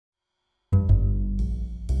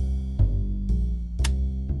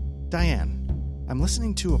Diane, I'm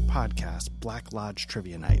listening to a podcast, Black Lodge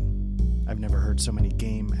Trivia Night. I've never heard so many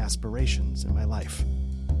game aspirations in my life.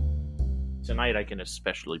 Tonight I can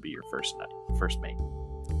especially be your first mate.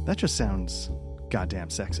 That just sounds goddamn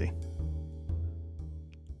sexy.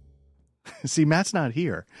 See, Matt's not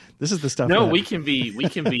here. This is the stuff. No, we can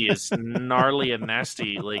be as gnarly and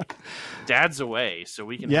nasty. Like, Dad's away, so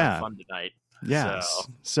we can have fun tonight. Yeah.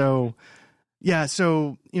 So,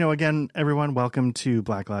 again, everyone, welcome to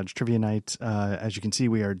Black Lodge Trivia Night. As you can see,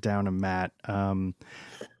 we are down a Matt.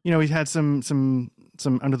 He's had some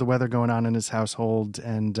under the weather going on in his household,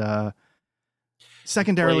 and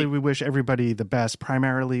secondarily, we wish everybody the best.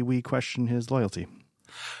 Primarily, we question his loyalty.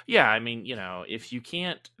 Yeah, I mean, if you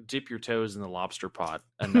can't dip your toes in the lobster pot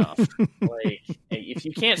enough, like, if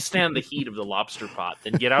you can't stand the heat of the lobster pot,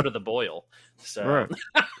 then get out of the boil. So, right.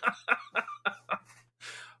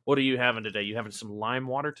 What are you having today? You having some lime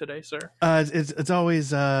water today, sir? It's always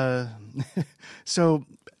so.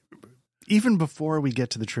 Even before we get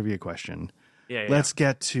to the trivia question, let's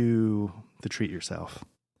get to the treat yourself.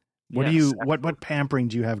 What pampering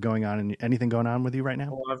do you have going on? Anything going on with you right now?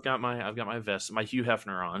 Well, I've got my vest, my Hugh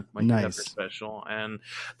Hefner on, my nice. Hugh Hefner special, and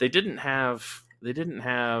they didn't have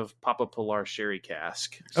Papa Pilar sherry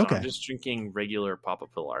cask, so I'm just drinking regular Papa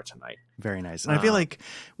Pilar tonight. Very nice. And I feel like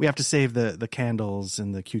we have to save the candles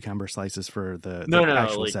and the cucumber slices for the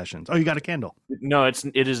actual sessions. Oh, you got a candle? No,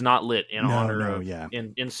 it is not lit in honor of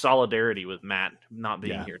in solidarity with Matt not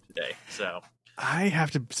being here today. So I have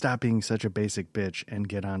to stop being such a basic bitch and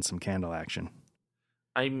get on some candle action.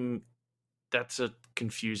 That's a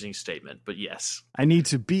confusing statement, but yes. I need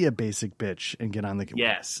to be a basic bitch and get on the...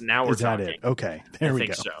 Yes, now we're talking. Is that it? Okay, there we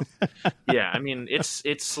go. I think so. Yeah, I mean,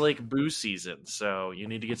 it's like boo season, so you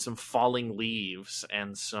need to get some falling leaves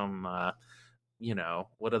and some,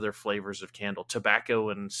 what other flavors of candle? Tobacco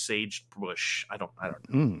and sage bush. I don't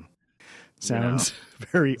know. Sounds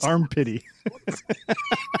very armpity.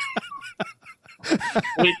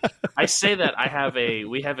 I say that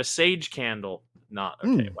we have a sage candle. Not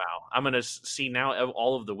okay. Wow, I'm gonna see now.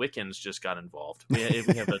 All of the Wiccans just got involved. We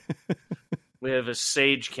have a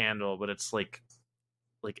sage candle, but it's like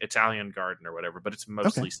Italian garden or whatever. But it's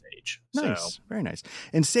mostly sage. Nice, so. Very nice.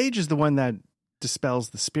 And sage is the one that dispels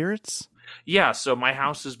the spirits. Yeah. So my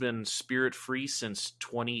house has been spirit free since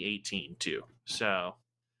 2018 too. So.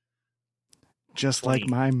 Just like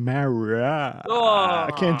my Mara.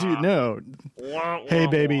 I can't do no. Hey,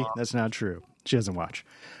 baby, that's not true. She doesn't watch.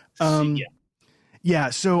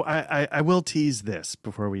 Yeah, so I will tease this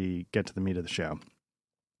before we get to the meat of the show.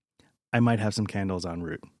 I might have some candles en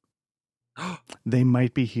route. They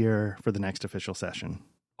might be here for the next official session.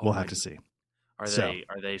 We'll have to see. Are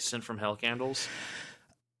they sent from hell candles?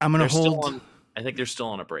 I'm going to hold. I think they're still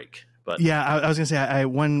on a break. But yeah, I was going to say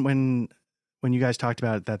when you guys talked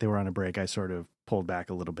about that they were on a break, I sort of pulled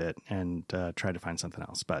back a little bit and tried to find something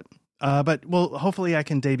else. But hopefully I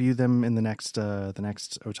can debut them in the next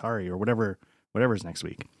Otari or whatever's next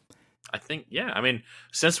week. I think, I mean,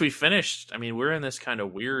 since we finished, I mean, we're in this kind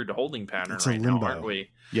of weird holding pattern now, aren't we?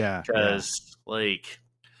 Yeah. Because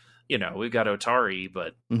we've got Otari,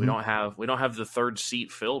 but we don't have the third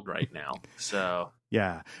seat filled right now. So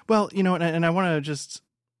yeah. Well, and I want to just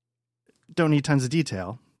don't need tons of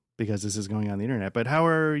detail because this is going on the internet, but how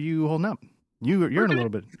are you holding up? You're in a little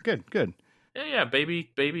bit. Good. Yeah.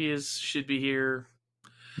 Baby should be here.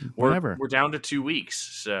 Whenever. We're down to 2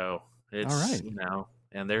 weeks. So it's, all right.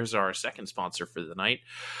 And there's our second sponsor for the night.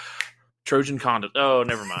 Trojan Condom. Oh,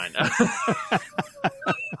 never mind.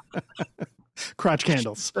 Crotch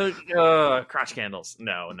candles. Crotch candles.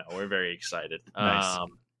 No, we're very excited. Nice.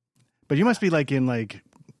 But you must be in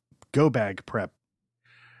go bag prep.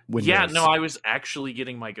 Windows. Yeah, no, I was actually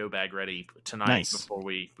getting my go bag ready tonight before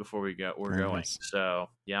we go. We're very going. Nice. So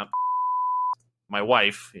yeah, my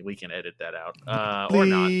wife. We can edit that out or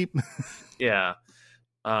not. Yeah,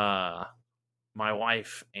 my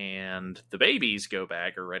wife and the baby's go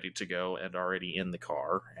bag are ready to go and already in the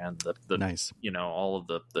car, and the nice. All of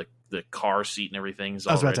the car seat and everything's.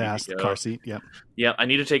 I was about to ready ask to the car seat. Yep. Yeah, I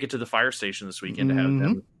need to take it to the fire station this weekend to have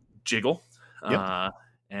them jiggle. Yep.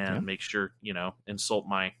 And make sure, insult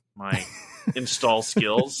my install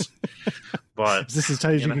skills. But is this as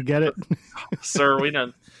tight as you can get it? Sir, we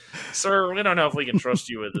don't know if we can trust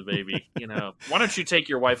you with the baby. Why don't you take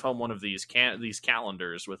your wife home one of these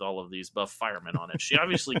calendars with all of these buff firemen on it? She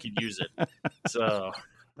obviously could use it. So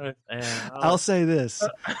I'll say this.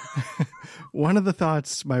 One of the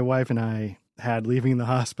thoughts my wife and I had leaving the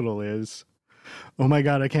hospital is, oh my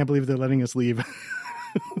God, I can't believe they're letting us leave.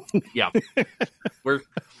 Yeah.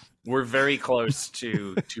 We're very close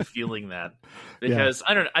to feeling that, because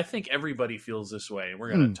I think everybody feels this way.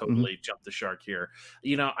 We're going to totally jump the shark here.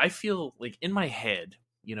 I feel like in my head,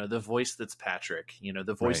 the voice that's Patrick,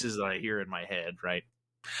 the voices that I hear in my head, right?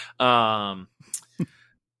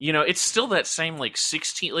 It's still that same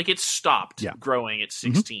 16, it stopped growing at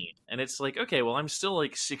 16. And it's like, okay, well, I'm still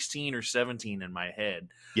 16 or 17 in my head.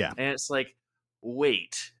 Yeah. And it's like,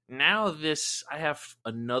 wait, now I have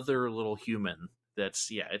another little human. That's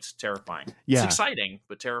it's terrifying. Yeah. It's exciting,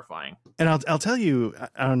 but terrifying. And I'll tell you,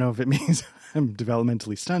 I don't know if it means I'm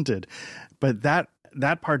developmentally stunted, but that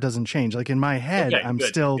part doesn't change. In my head, I'm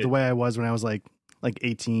still the way I was when I was like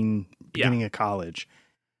 18, beginning of college.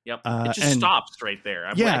 Yep. It just stops right there.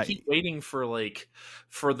 I keep waiting for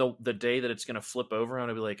the day that it's going to flip over, and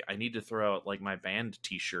I'll be like, I need to throw out my band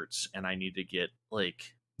t-shirts, and I need to get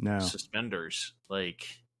suspenders,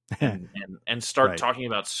 and start talking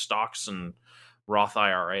about stocks and Roth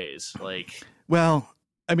IRAs. Well,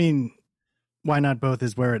 I mean, why not both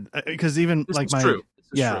is where it, because even true.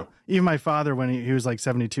 Even my father, when he was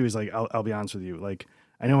 72, he's like, I'll be honest with you.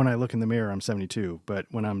 I know when I look in the mirror, I'm 72, but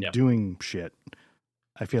when I'm doing shit,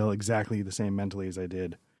 I feel exactly the same mentally as I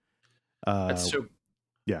did. It's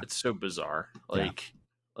so bizarre. I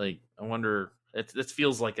wonder, it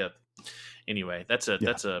feels like anyway, that's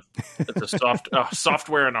a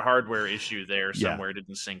software and a hardware issue there somewhere. It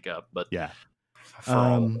didn't sync up, but for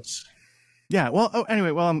all of us. Yeah. Well,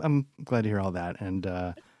 anyway, I'm glad to hear all that.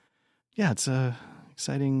 And, it's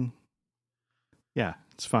exciting. Yeah,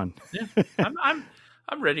 it's fun. Yeah.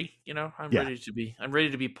 I'm ready. I'm ready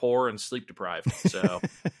to be poor and sleep deprived. So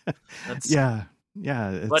that's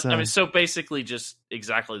But so basically just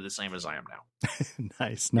exactly the same as I am now.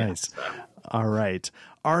 Nice. All right.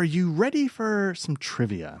 Are you ready for some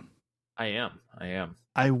trivia? I am.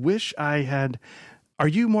 I wish I had. Are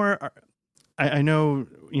you more? I know,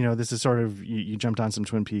 this is sort of, you jumped on some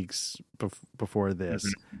Twin Peaks before this.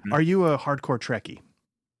 Mm-hmm. Are you a hardcore Trekkie?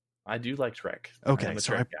 I do like Trek. Okay,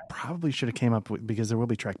 so I probably should have came up with, because there will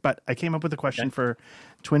be Trek, but I came up with a question for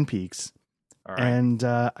Twin Peaks. All right. And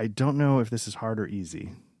I don't know if this is hard or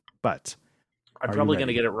easy, but I'm probably going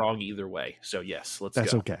to get it wrong either way. So yes,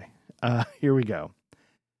 That's okay. Here we go.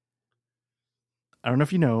 I don't know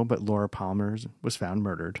if you know, but Laura Palmer was found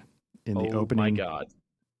murdered in the opening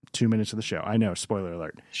 2 minutes of the show. I know, spoiler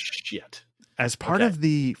alert. Shit. As part of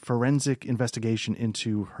the forensic investigation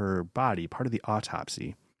into her body, part of the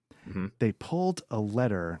autopsy, they pulled a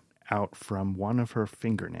letter out from one of her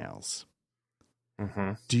fingernails.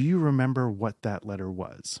 Mm-hmm. Do you remember what that letter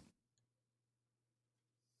was?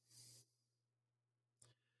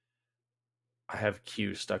 I have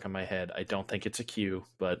Q stuck in my head. I don't think it's a Q,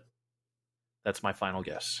 but that's my final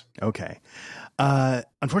guess. Okay.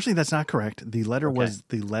 Unfortunately, that's not correct. The letter was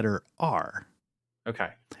the letter R. Okay.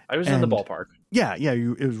 I was in the ballpark. Yeah.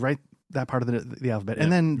 It was right, that part of the alphabet. Yeah.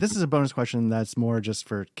 And then this is a bonus question that's more just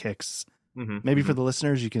for kicks. Mm-hmm. Maybe for the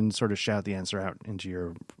listeners, you can sort of shout the answer out into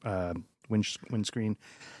your windscreen.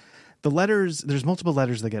 The letters, there's multiple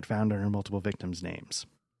letters that get found under multiple victims' names.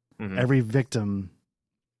 Mm-hmm. Every victim,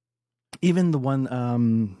 even the one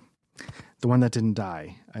that didn't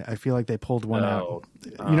die, I feel like they pulled one out.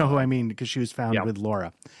 You know who I mean, because she was found with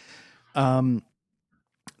Laura.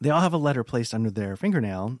 They all have a letter placed under their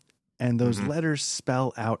fingernail, and those letters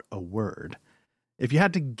spell out a word. If you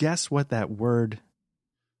had to guess what that word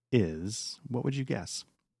is, what would you guess?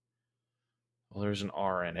 Well, there's an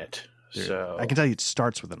R in it. So I can tell you it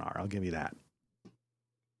starts with an R. I'll give you that.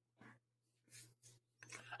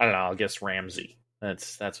 I don't know. I'll guess Ramsey.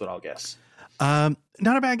 That's what I'll guess. Not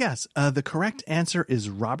a bad guess. The correct answer is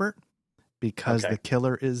Robert, because the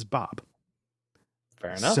killer is Bob.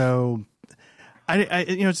 Fair enough. So, I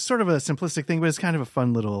it's sort of a simplistic thing, but it's kind of a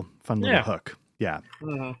fun little hook. Yeah.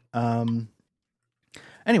 Mm-hmm.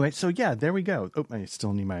 Anyway, so there we go. Oh, I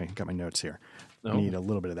still got my notes here. I need a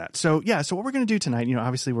little bit of that. So so what we're going to do tonight,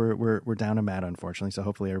 obviously we're down to Matt, unfortunately. So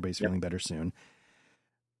hopefully everybody's feeling better soon.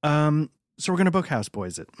 So we're going to Bookhouse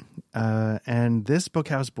Boys it. And this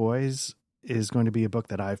Bookhouse Boys is going to be a book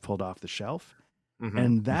that I've pulled off the shelf. Mm-hmm.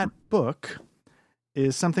 And that book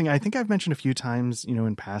is something I think I've mentioned a few times,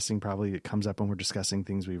 in passing. Probably it comes up when we're discussing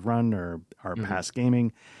things we've run or our past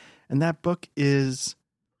gaming. And that book is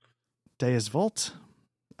Deus Vult.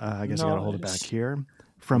 I guess I got to hold it back here.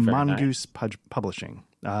 From Mongoose Publishing.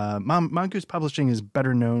 Mongoose Publishing is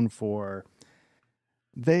better known for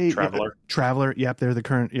Traveler. Yep, they're the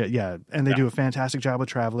current. Yeah, and they do a fantastic job with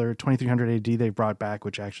Traveler. 2300 AD they brought back,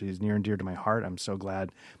 which actually is near and dear to my heart. I'm so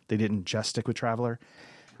glad they didn't just stick with Traveler.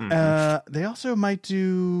 Mm-hmm. They also might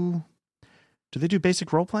do. Do they do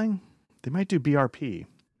basic role playing? They might do BRP.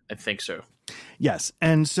 I think so. Yes.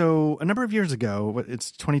 And so a number of years ago,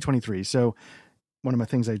 it's 2023. So one of my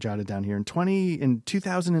things I jotted down here in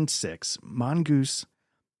 2006, Mongoose,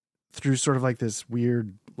 through sort of like this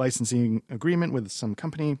weird licensing agreement with some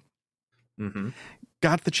company,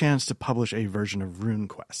 got the chance to publish a version of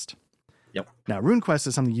RuneQuest. Yep. Now, RuneQuest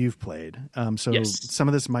is something you've played. So yes. some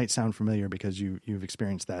of this might sound familiar because you've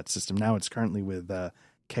experienced that system. Now it's currently with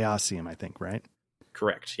Chaosium, I think, right?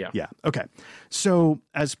 Correct. Yeah. Yeah. Okay. So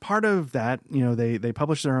as part of that, they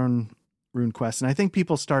publish their own RuneQuest, and I think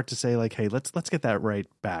people start to say like, hey, let's get that right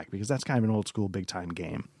back, because that's kind of an old school big time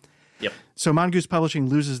game. Yep. So Mongoose Publishing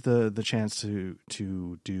loses the chance to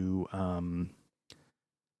do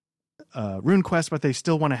RuneQuest, but they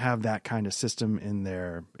still want to have that kind of system in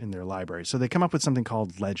their library. So they come up with something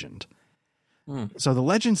called Legend. So the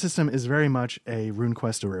Legend system is very much a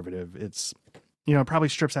RuneQuest derivative. It's, it probably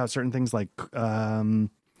strips out certain things like,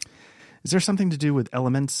 is there something to do with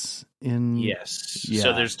elements in? Yes. Yeah.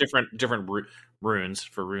 So there's different runes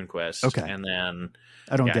for RuneQuest. Okay. And then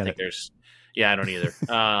I don't get it. I don't either.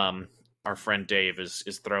 Our friend Dave is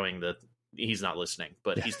throwing he's not listening,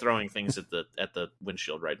 but he's throwing things at the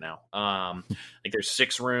windshield right now. Like there's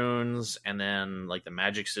 6 runes, and then like the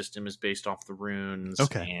magic system is based off the runes.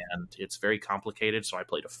 Okay. And it's very complicated, so I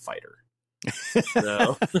played a fighter.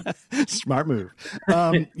 So. Smart move.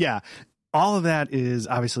 Yeah. All of that is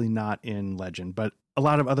obviously not in Legend, but a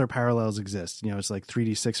lot of other parallels exist. It's like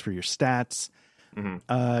 3d6 for your stats.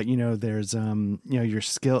 There's your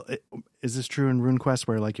skill. Is this true in RuneQuest,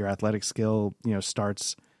 where like your athletic skill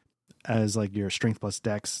starts as like your strength plus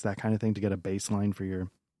dex, that kind of thing, to get a baseline for your?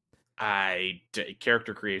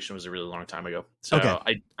 Character creation was a really long time ago, so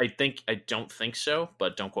okay. I don't think so,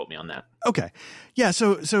 but don't quote me on that. Okay. Yeah.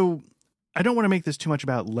 So I don't want to make this too much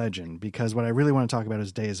about Legend, because what I really want to talk about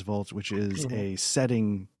is Deus Vult, which is a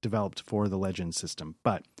setting developed for the Legend system.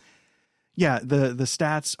 But yeah, the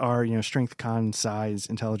stats are, strength, con, size,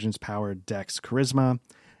 intelligence, power, dex, charisma.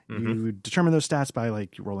 You determine those stats by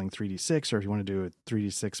like rolling 3d6, or if you want to do a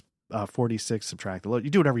 3d6, 4d6, subtract the load. You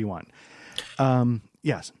do whatever you want.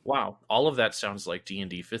 Yes. Wow. All of that sounds like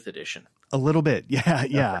D&D 5th edition. A little bit. Yeah.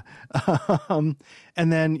 Yeah. And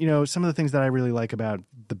then, some of the things that I really like about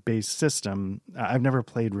the base system, I've never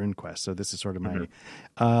played RuneQuest, so this is sort of my,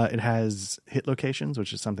 it has hit locations,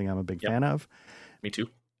 which is something I'm a big fan of. Me too.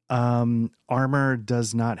 Armor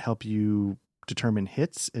does not help you determine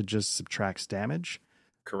hits. It just subtracts damage.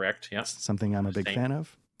 Correct. Yeah. Something I'm a big fan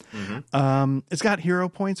of. It's got hero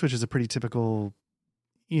points, which is a pretty typical,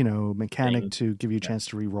 mechanic to give you a chance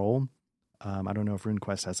to re-roll. I don't know if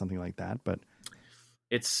RuneQuest has something like that, but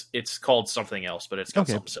it's called something else, but it's got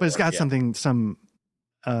something similar. But it's got some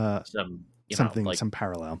like some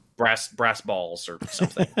parallel. Brass balls or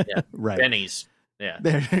something. Yeah. Right. Bennies. Yeah.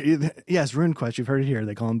 Yes, RuneQuest, you've heard it here.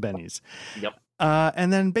 They call them bennies. Yep.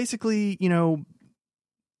 And then basically, I'm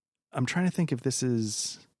trying to think if this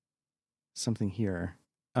is something here.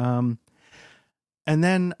 And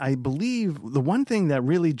then I believe the one thing that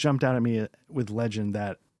really jumped out at me with Legend,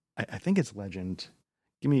 that I think it's Legend.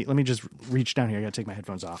 Let me just reach down here. I got to take my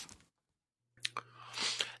headphones off.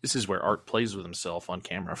 This is where Art plays with himself on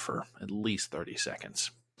camera for at least 30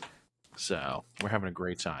 seconds. So we're having a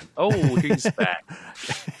great time. Oh, he's back.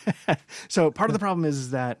 So part of the problem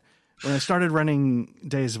is that when I started running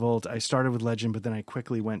Deus Vult, I started with Legend, but then I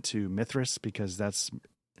quickly went to Mithras, because that's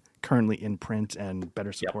currently in print and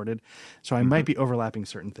better supported. So I might be overlapping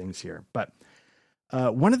certain things here. But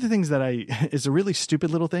one of the things that is a really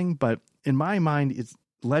stupid little thing, but in my mind, it's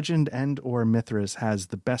Legend and or Mithras has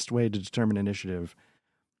the best way to determine initiative.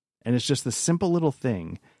 And it's just the simple little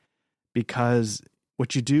thing, because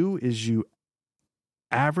what you do is you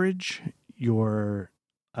average your,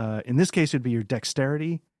 in this case, it'd be your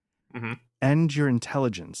dexterity and your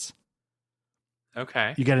intelligence.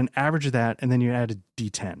 Okay. You get an average of that, and then you add a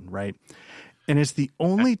D10, right? And it's the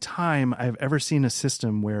only time I've ever seen a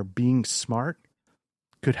system where being smart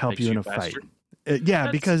could help you in a fight.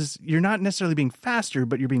 Because you're not necessarily being faster,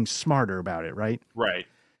 but you're being smarter about it, right? Right.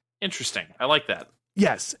 Interesting. I like that.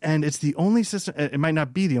 Yes, and it's the only system. It might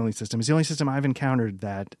not be the only system. It's the only system I've encountered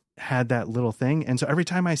that had that little thing. And so every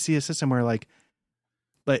time I see a system where like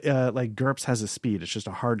GURPS has a speed, it's just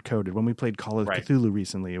a hard coded. When we played Call of Cthulhu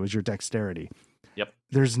recently, it was your dexterity. Yep.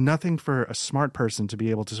 There's nothing for a smart person to be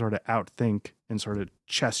able to sort of outthink and sort of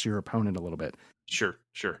chess your opponent a little bit. Sure.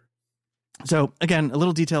 So again, a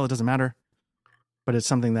little detail, it doesn't matter, but it's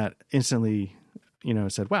something that instantly,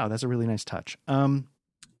 said, wow, that's a really nice touch.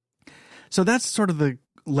 So that's sort of the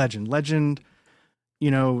Legend. Legend,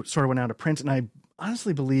 sort of went out of print. And I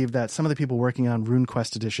honestly believe that some of the people working on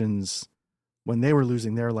RuneQuest editions, when they were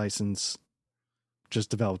losing their license, just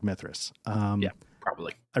developed Mithras. Yeah,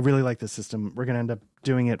 probably. I really like this system. We're going to end up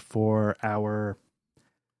doing it for our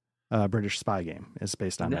British spy game. It's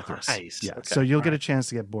based on Mithras. Yeah. Okay. So you'll get a chance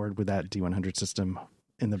to get bored with that D100 system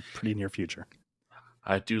in the pretty near future.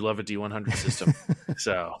 I do love a D100 system.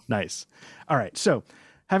 So nice. All right. So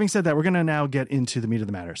having said that, we're going to now get into the meat of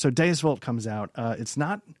the matter. So Deus Vult comes out.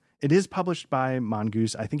 It is published by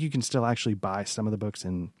Mongoose. I think you can still actually buy some of the books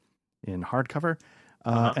in hardcover,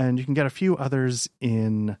 and you can get a few others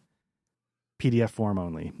in PDF form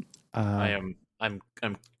only. I'm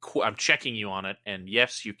checking you on it, and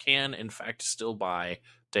yes, you can in fact still buy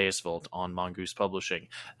Deus Vult on Mongoose Publishing.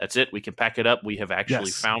 That's it. We can pack it up. We have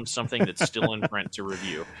actually found something that's still in print to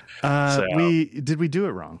review. Did we do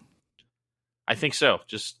it wrong? I think so.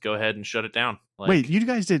 Just go ahead and shut it down. Wait, you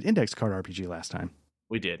guys did Index Card RPG last time.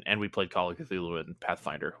 We did, and we played Call of Cthulhu and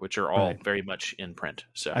Pathfinder, which are all very much in print.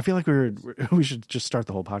 So I feel like we should just start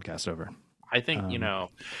the whole podcast over. I think,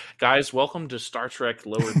 guys, welcome to Star Trek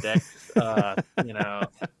Lower Deck. The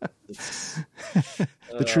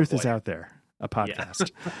truth is out there. A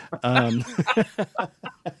podcast. Yeah.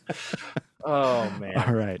 Oh man!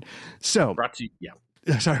 All right. So, brought to you. Yeah.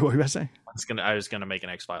 Sorry, what were you about to say? I was gonna make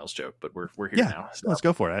an X-Files joke, but we're here now. So. Let's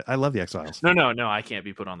go for it. I love the X-Files. No, I can't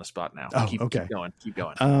be put on the spot now. Oh, keep going.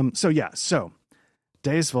 So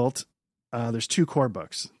Deus Vult. There's 2 core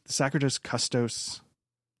books: the Sacratus Custos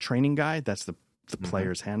Training Guide. That's the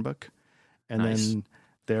player's handbook, and then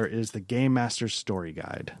there is the Game Master's Story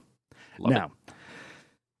Guide. Love it.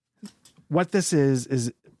 What this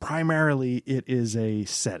is primarily it is a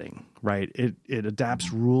setting, right? It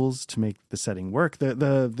adapts rules to make the setting work.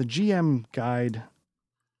 The GM guide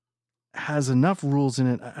has enough rules in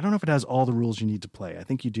it. I don't know if it has all the rules you need to play. I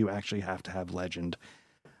think you do actually have to have Legend.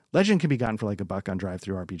 Legend can be gotten for like $1 on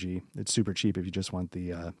Drive-Thru RPG. It's super cheap if you just want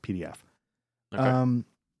the PDF. Okay.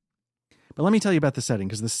 But let me tell you about the setting,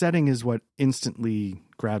 because the setting is what instantly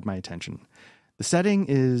grabbed my attention. The setting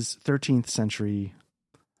is 13th century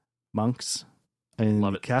monks in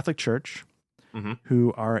the Catholic Church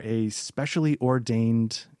who are a specially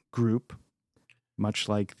ordained group, much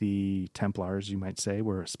like the Templars, you might say,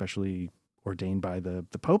 were specially ordained by the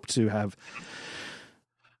Pope to have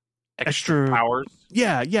extra powers.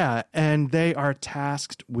 Yeah. And they are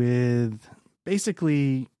tasked with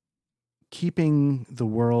basically keeping the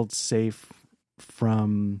world safe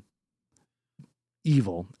from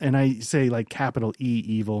evil. And I say like capital E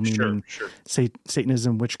evil, meaning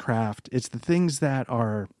Satanism, witchcraft. It's the things that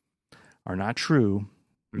are not true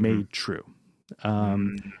made true.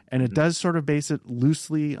 And it does sort of base it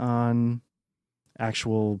loosely on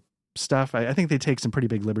actual stuff. I think they take some pretty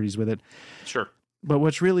big liberties with it. Sure. But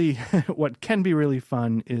what can be really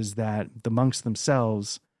fun is that the monks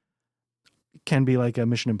themselves can be like a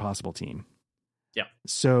Mission Impossible team. Yeah.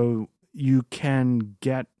 So you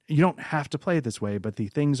don't have to play it this way, but the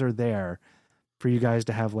things are there for you guys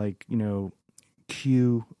to have, like,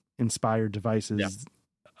 Q inspired devices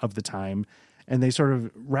of the time. And they sort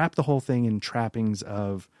of wrap the whole thing in trappings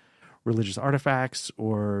of religious artifacts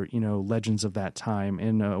or, legends of that time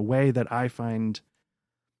in a way that I find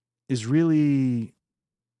is really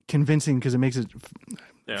convincing, because it makes it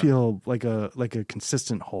feel like a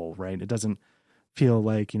consistent whole, right? It doesn't feel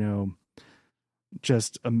like,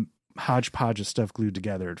 just a hodgepodge of stuff glued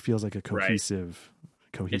together. It feels like a cohesive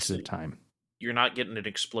time. You're not getting an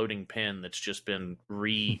exploding pen that's just been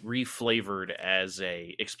reflavored as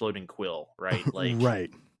a exploding quill, right? Like,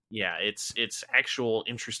 right. Yeah, it's actual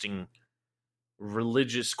interesting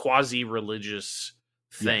religious, quasi-religious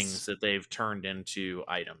things that they've turned into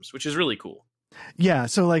items, which is really cool. Yeah.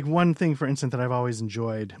 So like one thing, for instance, that I've always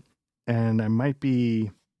enjoyed, and I might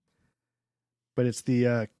be, but it's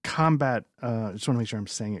the combat. I just want to make sure I'm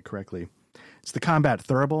saying it correctly. It's the combat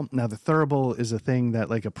thurible. Now the thurible is a thing that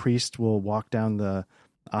like a priest will walk down the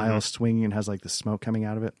aisle swinging and has like the smoke coming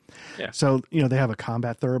out of it. Yeah. So, they have a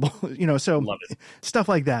combat thurible, so love it. Stuff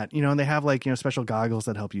like that, and they have like, special goggles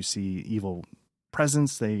that help you see evil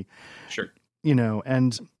presence. And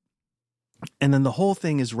then the whole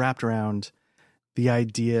thing is wrapped around the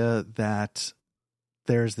idea that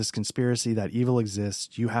there's this conspiracy, that evil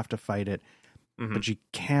exists. You have to fight it, but you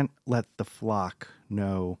can't let the flock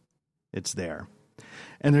know it's there.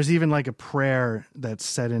 And there's even like a prayer that's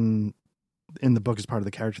said in the book as part of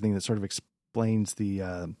the character thing that sort of explains the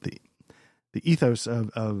ethos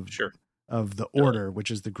of the order,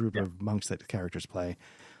 which is the group of monks that the characters play,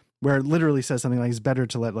 where it literally says something like, it's better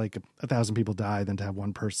to let like 1,000 people die than to have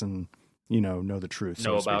one person, know the truth.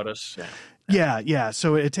 Know about us. Yeah.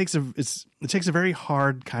 So it takes a very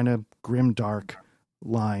hard, kind of grim, dark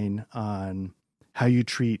line on how you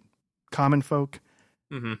treat common folk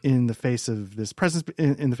Mm-hmm. in the face of this presence,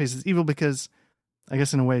 in the face of this evil, because I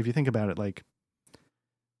guess in a way, if you think about it, like,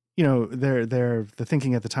 you know, the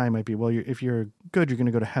thinking at the time might be, well, if you're good, you're going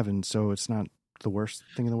to go to heaven, so it's not the worst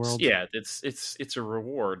thing in the world. Yeah, it's a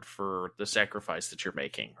reward for the sacrifice that you're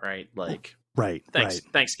making, right? Like, right.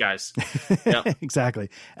 Thanks, guys. Yeah, exactly.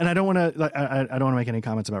 And I don't want to, like, I don't want to make any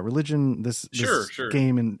comments about religion. This sure.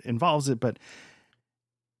 game involves it, but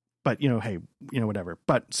you know, hey, you know, whatever.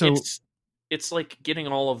 But so it's like getting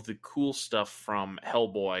all of the cool stuff from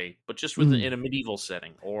Hellboy, but just in a medieval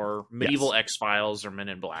setting, or medieval X-Files or Men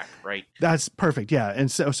in Black, right? That's perfect. Yeah.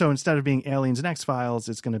 And so instead of being aliens and X-Files,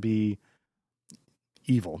 it's going to be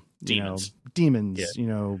evil, demons, you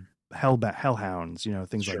know, hellhounds, you know,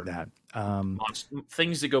 things like that.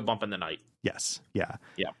 Things that go bump in the night. Yes. Yeah.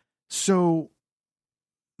 Yeah. So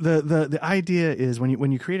the idea is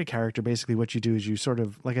when you create a character, basically what you do is you sort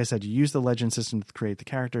of, like I said, you use the legend system to create the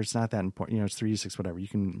character. It's not that important, you know, it's 3d6, whatever.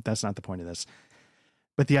 That's not the point of this.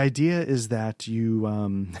 But the idea is that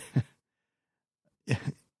you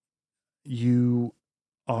you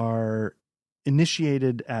are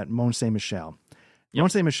initiated at Mont Saint Michel. Yep.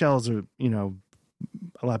 Mont Saint Michel is a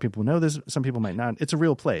lot of people know this. Some people might not. It's a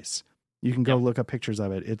real place. You can go look up pictures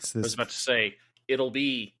of it. It's this. I was about to say, it'll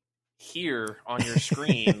be here on your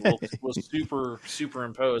screen. We'll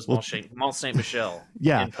superimpose Mont Saint Michel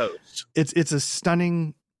in post. It's a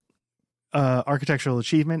stunning architectural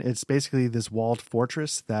achievement. It's basically this walled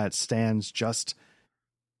fortress that stands just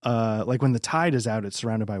like when the tide is out, it's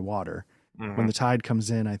surrounded by water. Mm-hmm. When the tide comes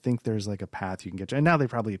in, I think there's like a path you can get to. And now they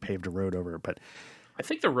probably paved a road over it, but I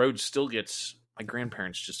think the road still gets. My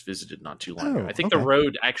grandparents just visited not too long ago. I think the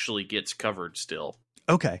road actually gets covered still.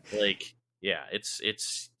 Okay. Like, yeah, it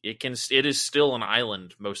is still an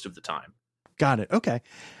island most of the time. Got it. Okay.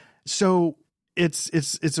 So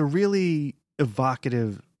it's a really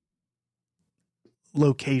evocative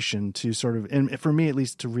location to sort of, and for me at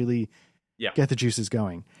least, to really get the juices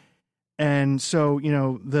going. And so, you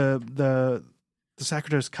know, the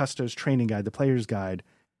Sacerdos Custos training guide, the player's guide,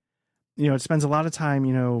 you know, it spends a lot of time,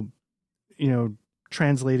 you know,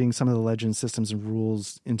 translating some of the legend systems and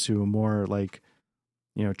rules into a more like,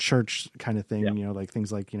 you know, church kind of thing, you know, like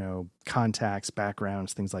things like, you know, contacts,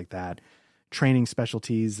 backgrounds, things like that, training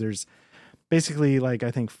specialties. There's basically like,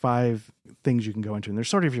 I think 5 things you can go into, and there's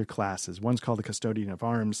sort of your classes. One's called the Custodian of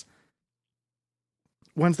Arms.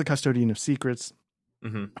 One's the Custodian of Secrets,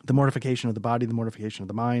 the Mortification of the Body, the Mortification of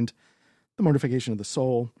the Mind, the Mortification of the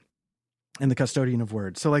Soul, and the Custodian of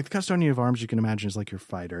Words. So like the Custodian of Arms, you can imagine is like your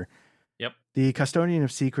fighter. Yep. The Custodian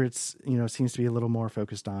of Secrets, you know, seems to be a little more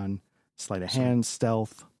focused on sleight of hand,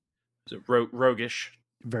 stealth. Is it roguish?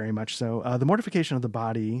 Very much so. The Mortification of the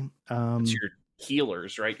Body. It's your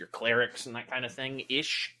healers, right? Your clerics and that kind of thing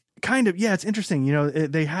ish. Kind of. Yeah, it's interesting. You know,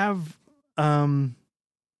 they have,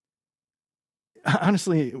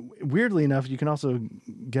 honestly, weirdly enough, you can also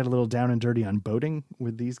get a little down and dirty on boating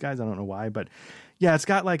with these guys. I don't know why, but yeah, it's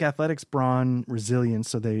got like athletics, brawn, resilience.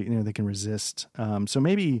 So they can resist. So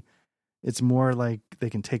maybe it's more like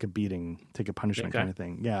they can take a beating, take a punishment kind of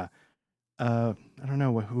thing. Yeah. I don't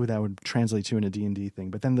know who that would translate to in a D&D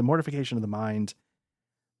thing, but then the Mortification of the Mind,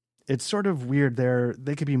 it's sort of weird there.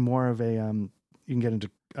 They could be more of a, you can get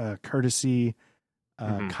into courtesy,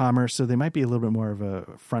 commerce. So they might be a little bit more of a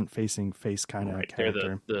front-facing face kind of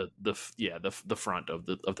character. They're the front of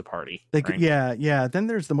the party. Right? Yeah. Then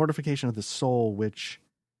there's the Mortification of the Soul, which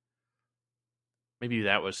maybe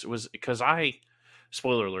that was because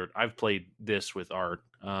spoiler alert, I've played this with Art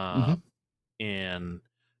in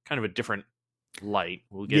kind of a different light.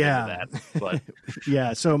 We'll get into that, but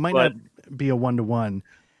yeah. So it might not be a 1-to-1.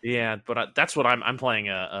 Yeah, but that's what I'm playing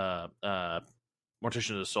a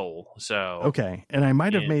Mortician of the Soul. So okay, and I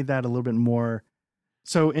might have made that a little bit more.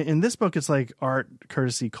 So in this book, it's like art,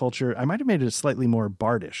 courtesy, culture. I might have made it slightly more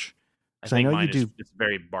bardish. I know you do. It's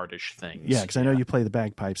very bardish things. Yeah, because I know you play the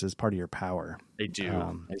bagpipes as part of your power. They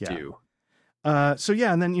do. They do. So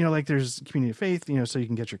yeah, and then you know, like there's community of faith. You know, so you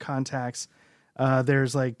can get your contacts.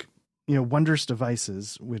 There's like, you know, wondrous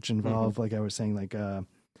devices, which involve, like I was saying, like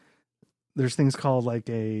there's things called like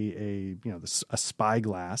a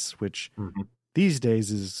spyglass, which these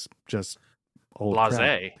days is just old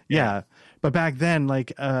blasé. Crap. Yeah, but back then,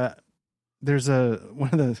 like there's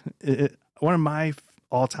one of my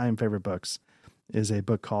all-time favorite books is a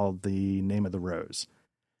book called The Name of the Rose.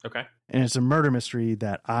 Okay. And it's a murder mystery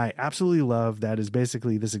that I absolutely love. That is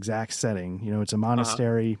basically this exact setting. You know, it's a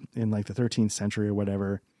monastery in like the 13th century or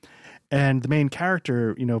whatever. And the main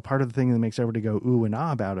character, you know, part of the thing that makes everybody go ooh and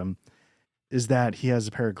ah about him is that he has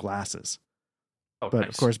a pair of glasses. Oh, but nice.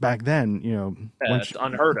 Of course, back then, you know, that's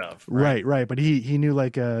unheard of. Right. But he knew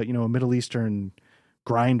like a Middle Eastern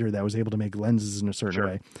grinder that was able to make lenses in a certain Sure.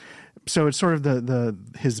 way. So it's sort of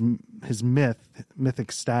his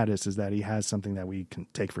mythic status is that he has something that we can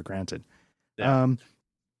take for granted. Yeah.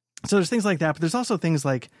 So there's things like that, but there's also things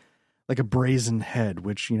like a brazen head,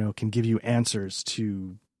 which, you know, can give you answers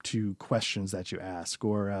to questions that you ask,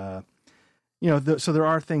 or you know, so there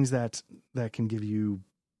are things that can give you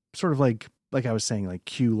sort of like I was saying, like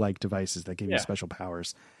Q-like devices that give you special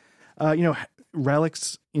powers. You know,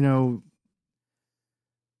 relics, you know,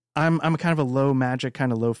 I'm kind of a low magic,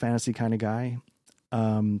 kind of low fantasy kind of guy.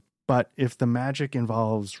 But if the magic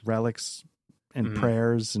involves relics and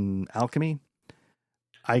prayers and alchemy,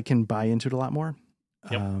 I can buy into it a lot more.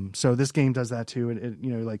 Yep. So this game does that too. It,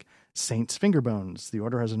 you know, like saints' finger bones. The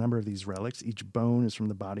order has a number of these relics. Each bone is from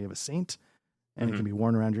the body of a saint, and it can be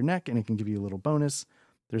worn around your neck, and it can give you a little bonus.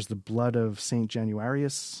 There's the blood of Saint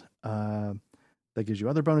Januarius that gives you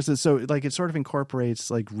other bonuses. So like it sort of incorporates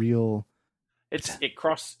like real.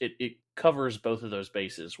 It covers both of those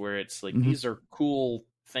bases, where it's like these are cool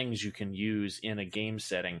things you can use in a game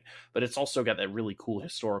setting, but it's also got that really cool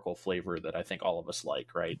historical flavor that I think all of us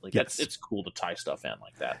like, right? Like it's cool to tie stuff in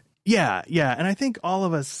like that. Yeah, and I think all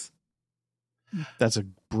of us. That's a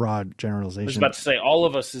broad generalization. I was about to say all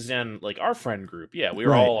of us is in like our friend group. Yeah, we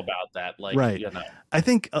were all about that. Like, right. You know. I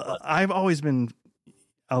think I've always been.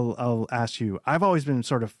 I'll ask you. I've always been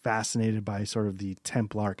sort of fascinated by sort of the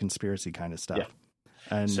Templar conspiracy kind of stuff.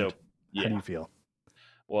 Yeah. And so, how do you feel?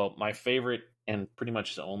 Well, my favorite and pretty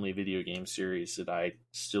much the only video game series that I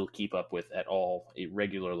still keep up with at all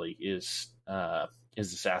regularly is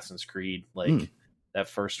Assassin's Creed. Like that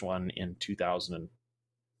first one in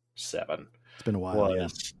 2007. It's been a while.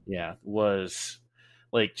 Was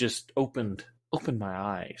like just opened my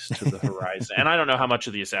eyes to the horizon. And I don't know how much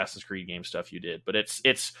of the Assassin's Creed game stuff you did, but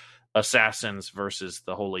it's Assassins versus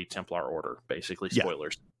the Holy Templar Order, basically.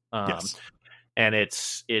 Spoilers. Yes. And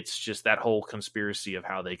it's just that whole conspiracy of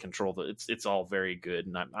how they control it's all very good,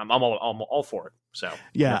 and I'm all for it. So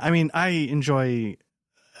I mean, I enjoy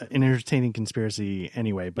an entertaining conspiracy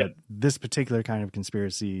anyway, but this particular kind of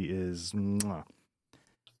conspiracy is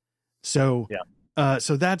so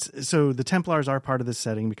so the Templars are part of this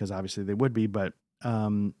setting because obviously they would be, but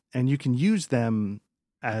and you can use them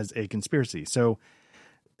as a conspiracy. So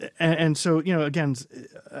and so, you know, again,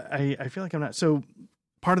 I feel like I'm not so.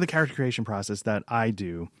 Part of the character creation process that I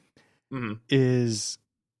do is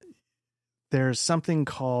there's something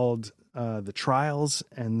called the trials,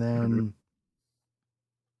 and then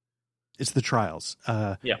it's the trials.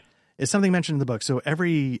 It's something mentioned in the book. So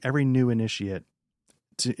every new initiate,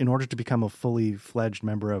 in order to become a fully fledged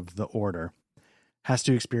member of the order, has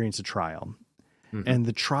to experience a trial. And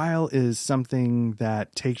the trial is something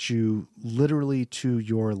that takes you literally to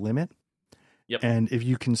your limit. And if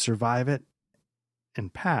you can survive it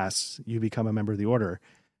and pass, you become a member of the order.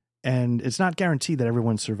 And it's not guaranteed that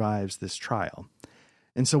everyone survives this trial.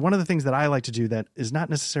 And so one of the things that I like to do that is not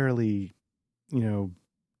necessarily, you know,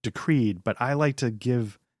 decreed, but I like to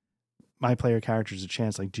give my player characters a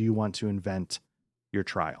chance. Like, do you want to invent your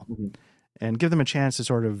trial? And give them a chance to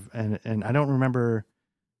sort of, and I don't remember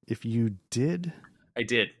if you did. I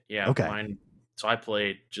did. Yeah. Okay. So I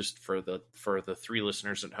played, just for the three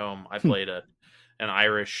listeners at home, I played an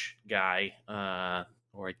Irish guy,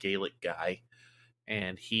 or a Gaelic guy,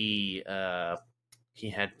 and he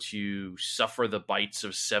had to suffer the bites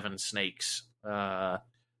of 7 snakes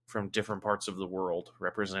from different parts of the world,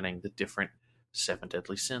 representing the different 7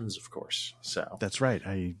 deadly sins, of course. So that's right.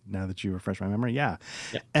 Now that you refresh my memory,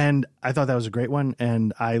 and I thought that was a great one,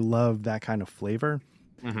 and I love that kind of flavor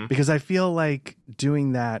because I feel like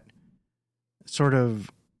doing that sort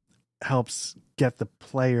of helps get the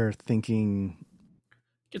player thinking.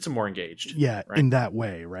 Gets them more engaged. Yeah, right? In that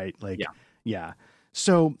way, right? Like,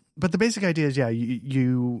 So, but the basic idea is,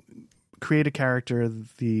 you create a character.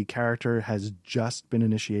 The character has just been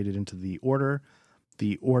initiated into the order.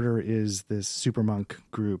 The order is this super monk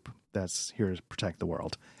group that's here to protect the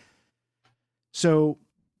world. So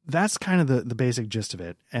that's kind of the basic gist of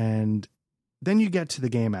it. And then you get to the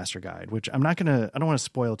Game Master Guide, which I don't want to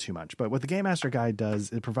spoil too much, but what the Game Master Guide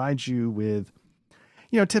does, it provides you with,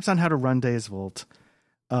 you know, tips on how to run Deus Vult.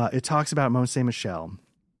 It talks about Mont Saint Michel,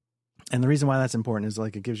 and the reason why that's important is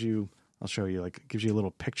like it gives you. I'll show you. Like, it gives you a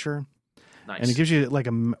little picture, and it gives you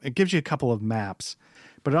a couple of maps,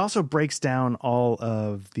 but it also breaks down all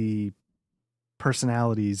of the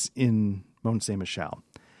personalities in Mont Saint Michel.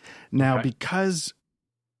 Now, because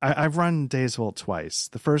I've run Deus Vult twice,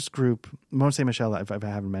 the first group, Mont Saint Michel, if I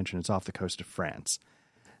haven't mentioned, it's off the coast of France.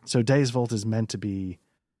 So Deus Vult is meant to be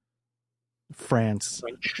France.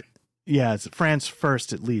 French. Yeah, it's France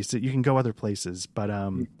first, at least. You can go other places, but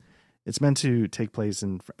It's meant to take place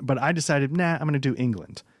but I decided, I'm going to do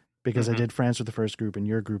England because I Mhm. did France with the first group and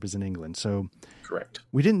your group is in England. So Correct.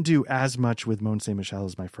 we didn't do as much with Mont Saint Michel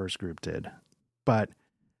as my first group did, but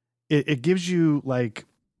it gives you like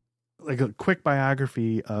a quick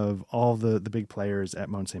biography of all the big players at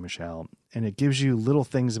Mont Saint Michel, and it gives you little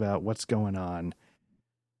things about what's going on.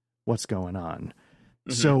 Mhm.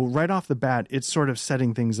 So right off the bat, it's sort of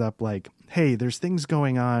setting things up like, hey, there's things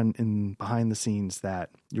going on in behind the scenes that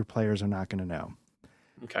your players are not going to know.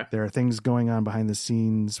 Okay. There are things going on behind the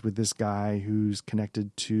scenes with this guy who's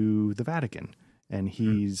connected to the Vatican, and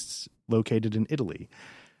he's located in Italy.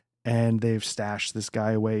 And they've stashed this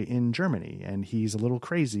guy away in Germany, and he's a little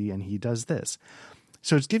crazy, and he does this.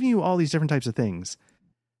 So it's giving you all these different types of things.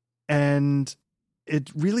 And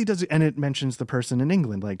it really does. And it mentions the person in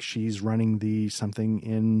England, like she's running something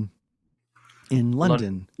in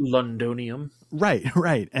London. Londonium.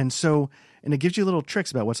 Right. And it gives you little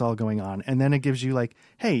tricks about what's all going on. And then it gives you like,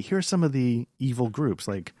 hey, here's some of the evil groups,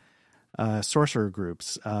 like sorcerer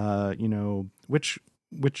groups, which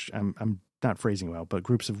I'm not phrasing well, but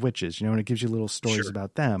groups of witches, and it gives you little stories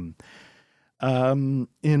about them. In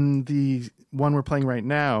the one we're playing right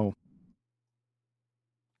now,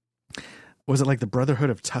 was it like the Brotherhood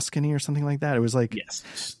of Tuscany or something like that? It was like,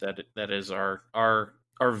 yes, that is our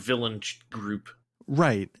villain group.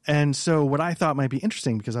 Right. And so what I thought might be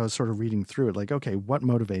interesting, because I was sort of reading through it, like, okay, what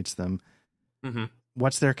motivates them? Mm-hmm.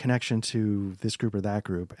 What's their connection to this group or that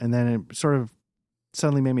group? And then it sort of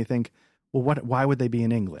suddenly made me think, well, why would they be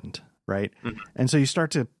in England? Right. Mm-hmm. And so you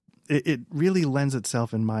start to, it really lends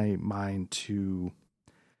itself in my mind to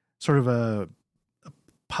sort of a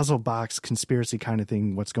puzzle box conspiracy kind of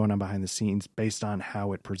thing, what's going on behind the scenes based on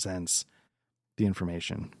how it presents the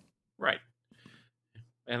information. Right.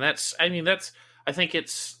 And I think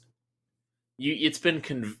it's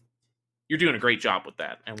been you're doing a great job with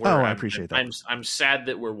that. And I appreciate that. I'm sad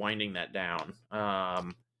that we're winding that down.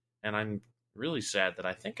 And I'm really sad that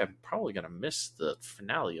I think I'm probably going to miss the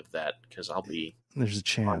finale of that because I'll be there's a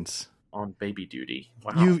chance on baby duty.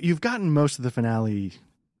 Wow. You've gotten most of the finale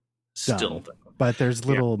done, but there's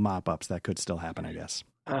little mop-ups that could still happen, I guess.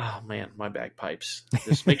 Oh man, my bagpipes!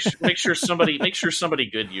 Just make sure somebody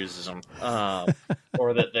good uses them,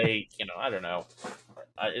 or that they, I don't know.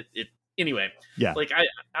 Anyway. Yeah. Like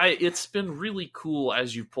it's been really cool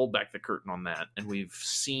as you've pulled back the curtain on that, and we've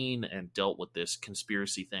seen and dealt with this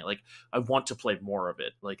conspiracy thing. Like I want to play more of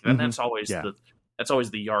it. Like, and that's always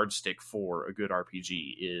the yardstick for a good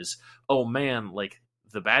RPG is, oh man, like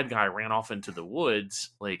the bad guy ran off into the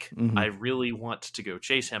woods. Like I really want to go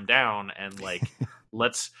chase him down and like.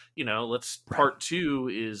 Let's part 2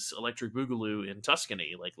 is Electric Boogaloo in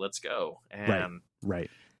Tuscany. Like, let's go. And right.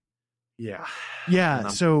 Yeah.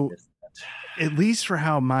 So at least for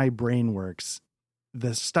how my brain works,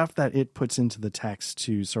 the stuff that it puts into the text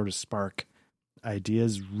to sort of spark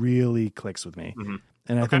ideas really clicks with me. Mm-hmm.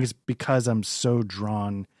 And I think it's because I'm so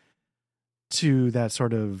drawn to that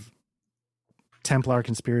sort of Templar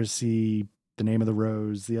conspiracy, The Name of the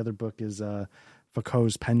Rose. The other book is,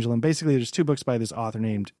 Foucault's Pendulum. Basically, there's 2 books by this author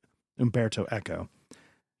named Umberto Eco.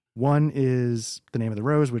 One is The Name of the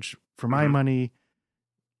Rose, which for my money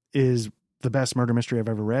is the best murder mystery I've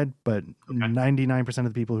ever read, but 99% of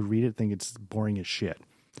the people who read it think it's boring as shit.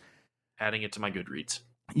 Adding it to my Goodreads.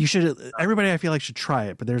 You should, everybody I feel like should try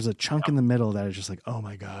it, but there's a chunk in the middle that is just like, oh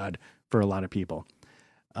my God, for a lot of people.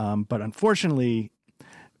 But unfortunately,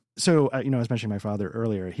 so, I was mentioning my father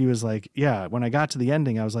earlier. He was like, yeah, when I got to the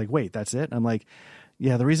ending, I was like, wait, that's it? And I'm like,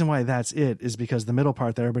 yeah, the reason why that's it is because the middle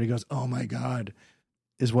part that everybody goes, oh my God,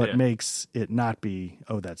 is what makes it not be,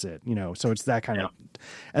 oh, that's it. So it's that kind of.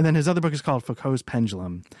 And then his other book is called Foucault's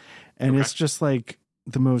Pendulum. And it's just like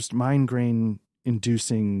the most mind-grain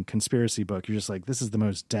inducing conspiracy book. You're just like, this is the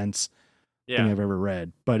most dense thing I've ever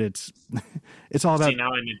read. But it's all about. See,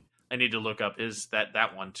 now I need to look up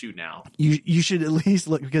that one too now. You should at least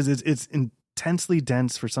look, because it's intensely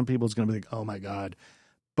dense. For some people, it's going to be like, oh my God.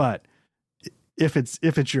 But if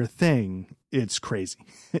it's your thing, it's crazy.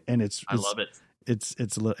 And I love it. It's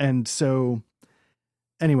a little, and so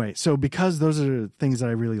anyway, so because those are things that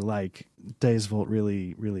I really like, Deus Vult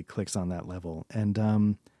really, really clicks on that level.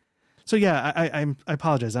 And, so yeah, I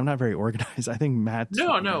apologize. I'm not very organized. I think Matt's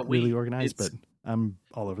really organized, but I'm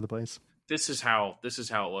all over the place. This is how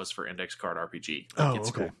it was for Index Card RPG. Like,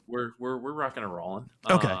 it's cool. We're rocking and rolling.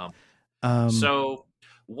 Okay. So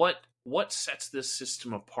what sets this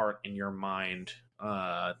system apart in your mind?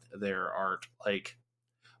 There are like,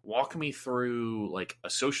 walk me through like a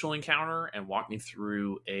social encounter and walk me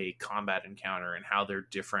through a combat encounter and how they're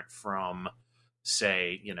different from,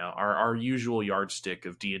 say, our usual yardstick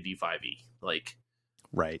of D&D 5e. Like,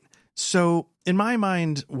 right. So in my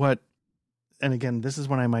mind, and again, this is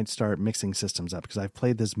when I might start mixing systems up because I've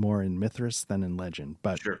played this more in Mithras than in Legend.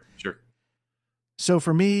 But Sure. So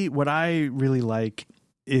for me, what I really like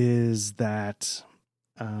is that.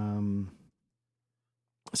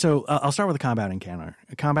 So I'll start with a combat encounter.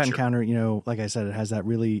 A combat encounter, like I said, it has that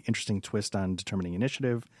really interesting twist on determining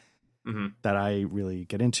initiative that I really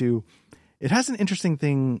get into. It has an interesting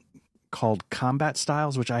thing called combat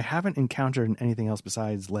styles, which I haven't encountered in anything else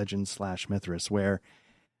besides Legend / Mithras, where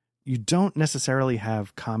you don't necessarily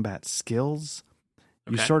have combat skills.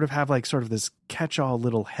 You sort of have sort of this catch-all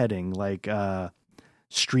little heading, like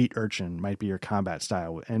street urchin might be your combat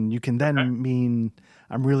style. And you can then mean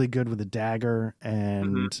I'm really good with a dagger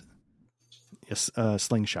and a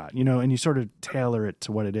slingshot, and you sort of tailor it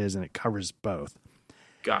to what it is and it covers both.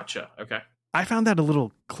 Gotcha. Okay. I found that a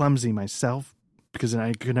little clumsy myself because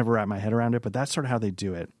I could never wrap my head around it, but that's sort of how they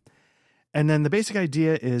do it. And then the basic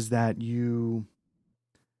idea is that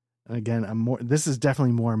this is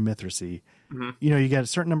definitely more Mithras-y. You get a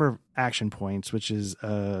certain number of action points, which is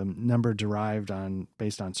a number derived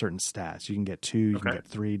based on certain stats. You can get 2, you can get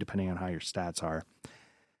 3, depending on how your stats are.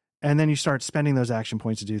 And then you start spending those action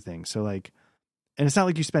points to do things. So and it's not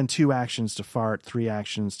like you spend 2 actions to fart, 3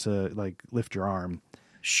 actions to lift your arm.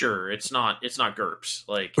 Sure. It's not GURPS.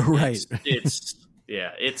 Right.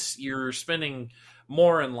 It's you're spending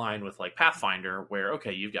more in line with Pathfinder, where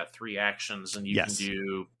you've got 3 actions and you can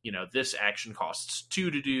do this action costs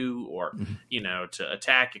 2 to do, or to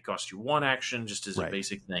attack it costs you 1 action, just as a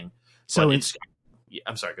basic thing. So I'm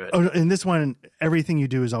sorry, go ahead. Oh, in this one, everything you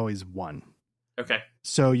do is always 1. Okay.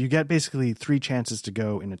 So you get basically 3 chances to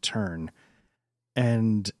go in a turn,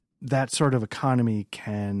 and that sort of economy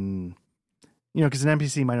can, because an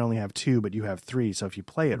NPC might only have 2, but you have 3. So if you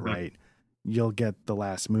play it right, you'll get the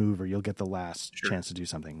last move, or you'll get the last chance to do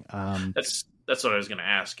something. That's what I was going to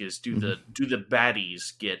ask: is do the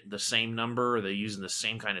baddies get the same number? Are they using the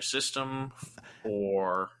same kind of system,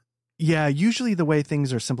 or? Yeah, usually the way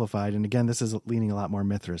things are simplified, and again, this is leaning a lot more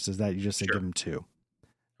Mithras, is that you just say give them 2.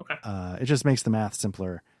 Okay. It just makes the math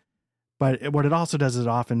simpler. But what it also does is it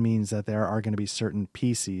often means that there are going to be certain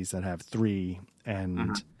PCs that have 3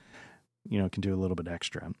 and can do a little bit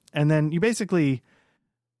extra. And then you basically,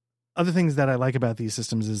 other things that I like about these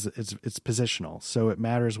systems is it's positional. So it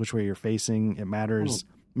matters which way you're facing. It matters,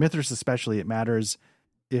 Mithras especially, it matters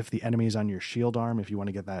if the enemy is on your shield arm, if you want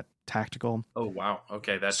to get that tactical. Oh, wow.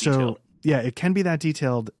 Okay, that's detailed. Yeah, it can be that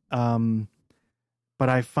detailed. But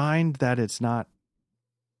I find that it's not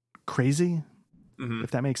crazy,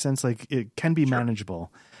 if that makes sense. It can be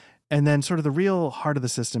manageable. And then sort of the real heart of the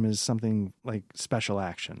system is something like special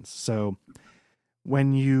actions. So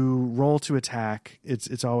when you roll to attack,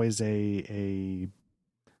 it's always you're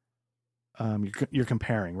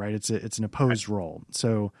comparing, right? It's an opposed roll.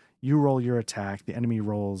 So you roll your attack, the enemy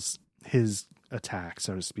rolls his attack,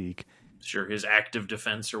 so to speak. Sure, his active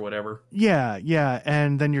defense or whatever. Yeah,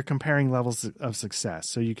 and then you're comparing levels of success.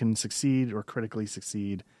 So you can succeed or critically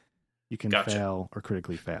succeed. You can fail or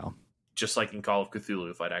critically fail. Just like in Call of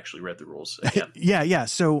Cthulhu, if I'd actually read the rules. Yeah.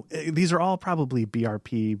 So these are all probably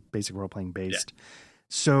BRP, basic role-playing based. Yeah.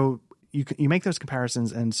 So you make those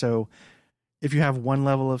comparisons. And so if you have 1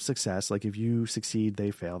 level of success, if you succeed,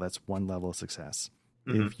 they fail, that's 1 level of success.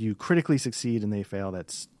 If you critically succeed and they fail,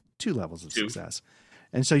 that's 2 levels of success.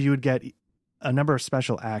 And so you would get a number of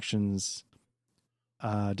special actions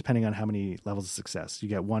depending on how many levels of success. You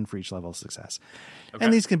get 1 for each level of success. Okay.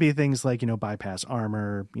 And these can be things like, bypass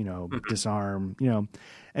armor, disarm,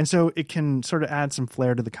 and so it can sort of add some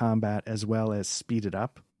flair to the combat as well as speed it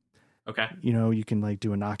up. Okay. You can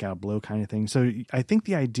do a knockout blow kind of thing. So I think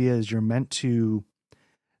the idea is you're meant to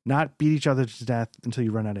not beat each other to death until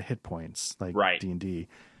you run out of hit points, like D&D.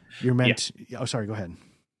 You're meant to, oh, sorry, go ahead.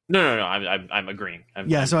 No, I'm agreeing.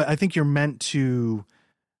 So I think you're meant to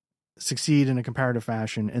succeed in a comparative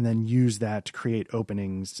fashion and then use that to create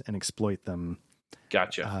openings and exploit them.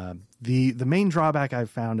 Gotcha. The main drawback I've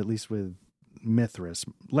found, at least with Mithras,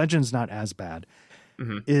 Legend's not as bad,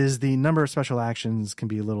 is the number of special actions can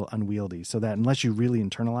be a little unwieldy, so that unless you really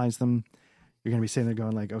internalize them, you're going to be sitting there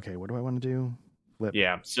going okay, what do I want to do? Flip.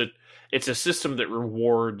 Yeah. So it's a system that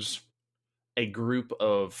rewards a group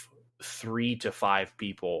of 3 to 5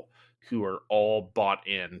 people who are all bought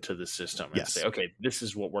into the system and say, okay, this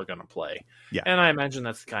is what we're going to play. Yeah. And I imagine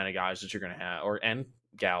that's the kind of guys that you're going to have, and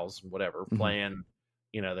gals, whatever, playing,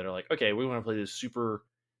 that are like, okay, we want to play this super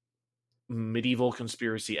medieval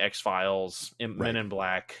conspiracy X-Files, Men in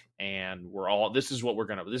Black, and this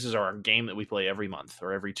is our game that we play every month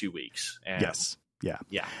or every 2 weeks. And Yeah.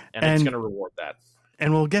 And it's going to reward that.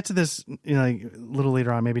 And we'll get to this a little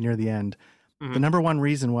later on, maybe near the end. the number one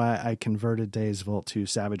reason why I converted Deus Vult to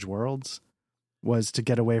Savage Worlds was to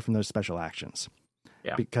get away from those special actions.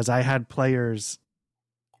 Yeah. Because I had players,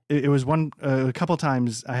 it was a couple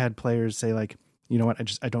times I had players say like, you know what,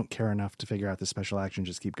 I don't care enough to figure out the special action,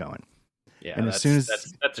 just keep going. Yeah, and that's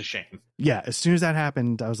a shame. Yeah, as soon as that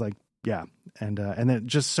happened, I was like, yeah. And it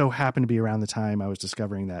just so happened to be around the time I was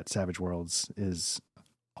discovering that Savage Worlds is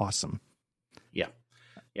awesome. Yeah.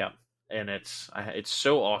 Yeah. And it's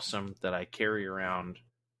so awesome that I carry around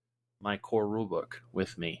my core rulebook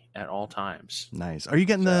with me at all times. Nice. Are you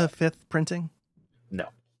getting the 5th printing? No.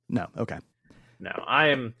 Okay. No,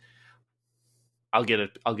 I'll get a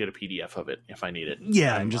PDF of it if I need it.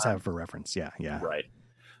 Yeah, and just have it for reference. Yeah. Right.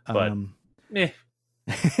 But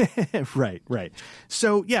right.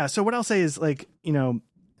 So what I'll say is, like, you know,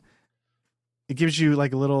 it gives you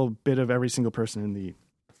like a little bit of every single person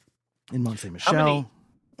in Mont Saint Michel.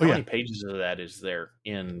 How many pages of that is there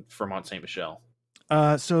for Mont Saint Michel?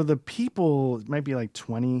 So the people might be like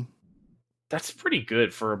 20. That's pretty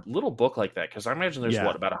good for a little book like that, because I imagine there's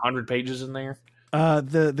about 100 pages in there.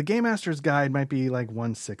 The Game Master's Guide might be like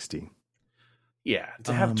 160. Yeah,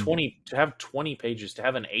 to have 20 pages, to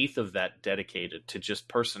have an eighth of that dedicated to just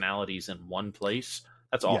personalities in one place,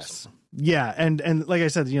 that's awesome. Yes. Yeah, and like I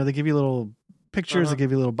said, you know, they give you little pictures, they give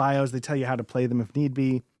you little bios, they tell you how to play them if need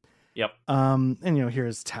be. Yep. And you know,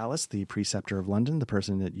 here's Talus, the preceptor of London, the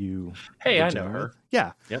person that you. Hey, I know her.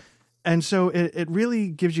 Yeah. Yep. And so it really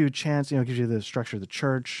gives you a chance, you know, it gives you the structure of the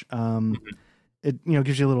church. It, you know,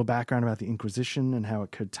 gives you a little background about the Inquisition and how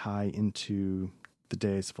it could tie into the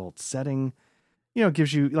Deus Vult setting. You know, it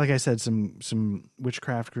gives you, like I said, some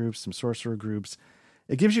witchcraft groups, some sorcerer groups.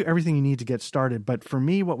 It gives you everything you need to get started. But for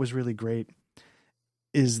me, what was really great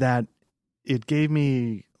is that it gave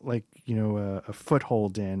me, like, you know, a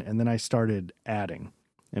foothold in, and then I started adding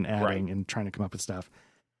and trying to come up with stuff.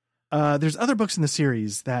 There's other books in the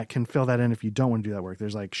series that can fill that in if you don't want to do that work.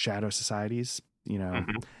 There's like Shadow Societies, you know.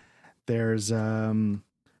 There's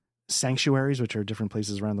sanctuaries, which are different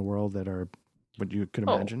places around the world that are what you could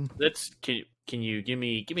imagine. Can you give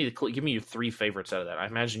me your 3 favorites out of that? I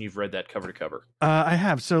imagine you've read that cover to cover. I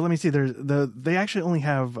have. So let me see. They actually only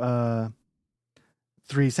have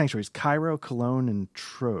 3 sanctuaries: Cairo, Cologne, and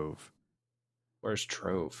Trove. Where's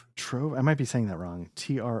Trove? Trove. I might be saying that wrong.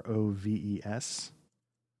 Troves.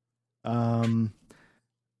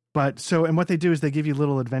 But so, and what they do is they give you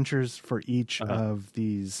little adventures for each of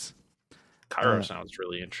these. Cairo sounds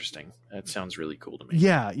really interesting. That sounds really cool to me.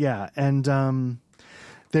 Yeah. And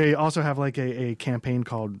they also have like a campaign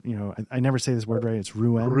called, you know, I never say this word right. It's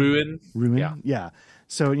Rouen. Yeah.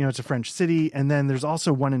 So, you know, it's a French city. And then there's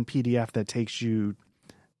also one in PDF that takes you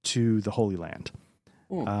to the Holy Land.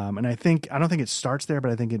 And I don't think it starts there,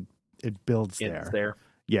 but I think it builds there. It's there.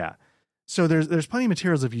 Yeah. So there's plenty of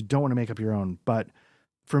materials if you don't want to make up your own. But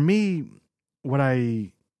for me, what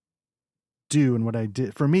I do and what I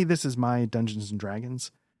did, for me, this is my Dungeons and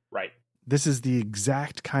Dragons. Right. This is the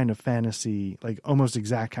exact kind of fantasy, like almost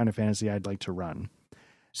exact kind of fantasy I'd like to run.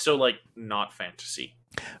 So, like, not fantasy.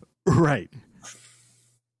 Right.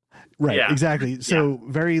 Yeah. Exactly. So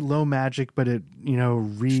very low magic, but it, you know,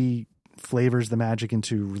 re-flavors the magic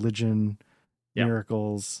into religion,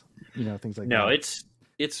 miracles, you know, things like that. No,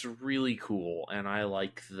 it's really cool, and I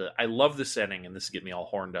love the setting, and this is getting me all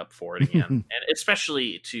horned up for it again. And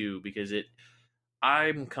especially too because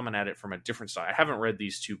I'm coming at it from a different side. I haven't read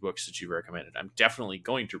these 2 books that you recommended. I'm definitely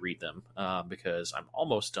going to read them because I'm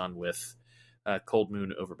almost done with Cold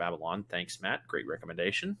Moon Over Babylon. Thanks, Matt. Great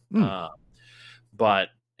recommendation. And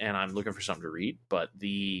I'm looking for something to read. But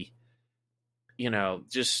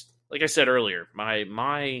just like I said earlier,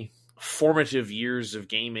 my formative years of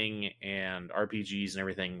gaming and RPGs and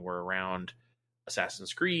everything were around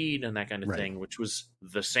Assassin's Creed and that kind of thing, which was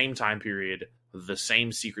the same time period, the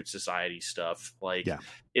same secret society stuff. Like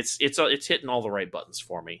it's hitting all the right buttons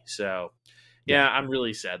for me. So I'm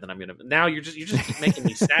really sad that you're just making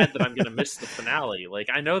me sad that I'm gonna miss the finale. Like,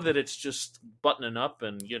 I know that it's just buttoning up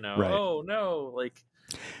and oh no, like,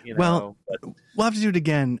 we'll have to do it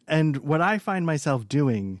again. And what I find myself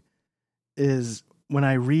doing is, when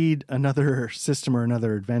I read another system or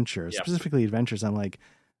another adventure, specifically adventures, I'm like,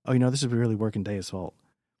 oh, you know, this would really work in Deus Vult.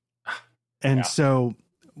 And so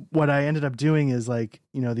what I ended up doing is, like,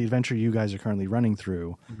 you know, the adventure you guys are currently running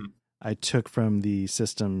through, I took from the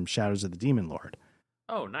system Shadows of the Demon Lord.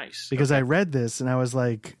 Oh, nice. Because I read this and I was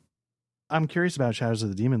like, I'm curious about Shadows of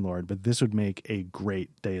the Demon Lord, but this would make a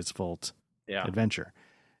great Deus Vult adventure.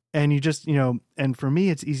 And you just, you know, and for me,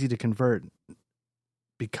 it's easy to convert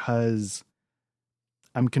because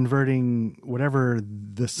I'm converting whatever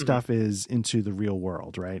the stuff is into the real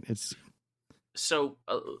world, right? It's So,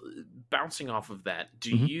 bouncing off of that,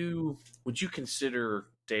 would you consider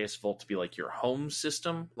Deus Vult to be like your home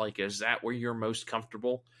system? Like, is that where you're most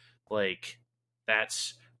comfortable? Like,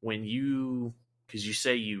 that's when because you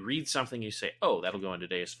say you read something, you say, "Oh, that'll go into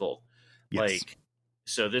Deus Vult." Yes. Like,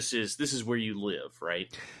 so this is where you live, right?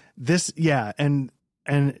 This, yeah, and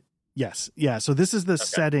yes, yeah. So this is the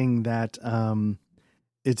setting that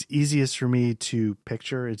it's easiest for me to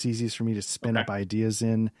picture. It's easiest for me to spin up ideas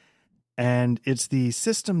in. And it's the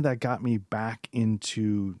system that got me back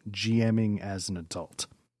into GMing as an adult.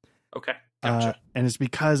 Okay. Gotcha. And it's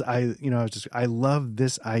because I love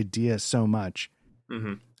this idea so much.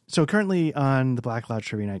 Mm-hmm. So currently on the Black Lodge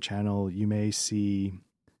Trivia Night channel, you may see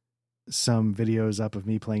some videos up of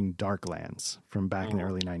me playing Darklands from back in the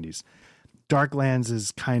early 90s. Darklands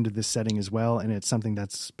is kind of this setting as well, and it's something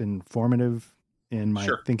that's been formative in my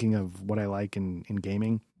thinking of what I like in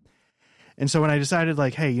gaming. And so when I decided,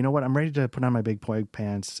 like, hey, you know what? I'm ready to put on my big boy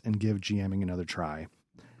pants and give GMing another try.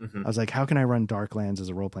 I was like, how can I run Darklands as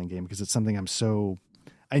a role-playing game? Because it's something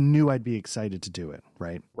I knew I'd be excited to do it,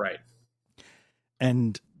 right? Right.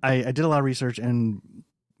 And I did a lot of research, and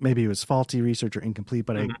maybe it was faulty research or incomplete,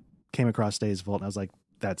 but I came across Deus Vult, and I was like,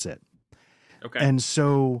 that's it. Okay. And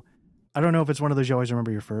so I don't know if it's one of those you always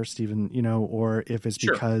remember your first, even, or if it's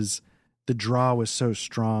because the draw was so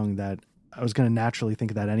strong that I was going to naturally think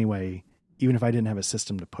of that anyway, even if I didn't have a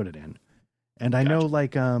system to put it in. And I know,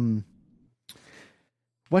 like,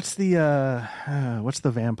 what's the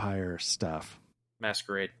vampire stuff?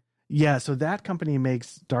 Masquerade. Yeah, so that company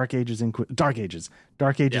makes Dark Ages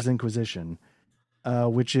Inquisition,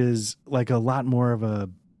 which is like a lot more of a,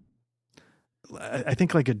 I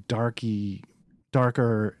think, like a darker,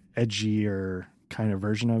 edgier kind of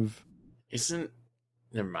version of.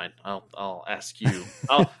 Never mind. I'll ask you.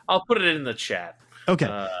 I'll put it in the chat.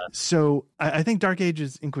 Okay. So I think Dark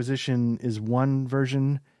Ages Inquisition is one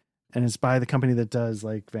version, and it's by the company that does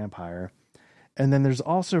like Vampire. And then there's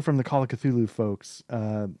also from the Call of Cthulhu folks,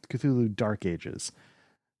 Cthulhu Dark Ages.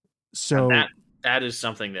 So that is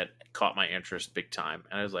something that caught my interest big time.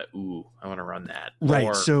 And I was like, ooh, I want to run that.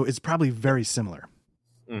 Right. So it's probably very similar.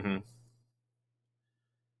 Mm-hmm.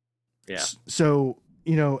 Yeah. So,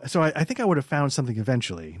 I think I would have found something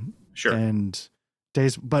eventually. Sure.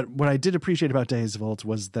 But what I did appreciate about Deus Vult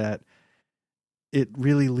was that it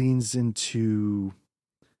really leans into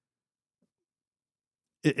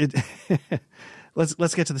it.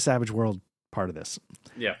 Let's get to the Savage World part of this.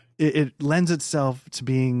 Yeah. It lends itself to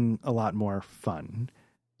being a lot more fun.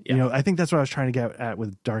 Yeah. I think that's what I was trying to get at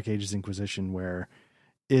with Dark Ages Inquisition, where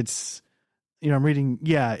it's, I'm reading,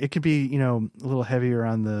 it could be, a little heavier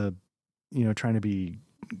on the, trying to be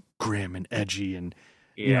grim and edgy and,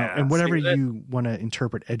 and whatever you want to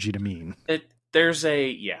interpret edgy to mean. I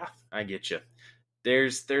get you.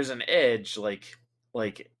 There's an edge, like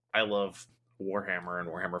I love Warhammer and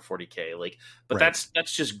Warhammer 40K, but that's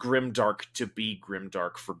just grimdark to be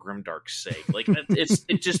grimdark for grimdark's sake. Like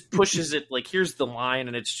it just pushes it, like, here's the line,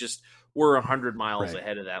 and it's just, we're 100 miles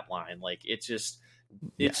ahead of that line. Like it just,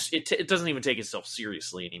 it doesn't even take itself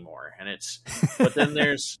seriously anymore. And but then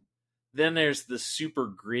there's the super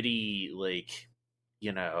gritty, like,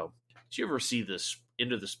 did you ever see this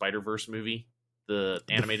Into the Spider-Verse movie? The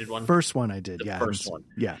animated one? First one I did, the first one.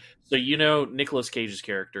 Yeah. So Nicolas Cage's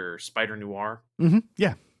character, Spider Noir? Mm-hmm.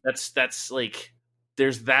 Yeah. That's like,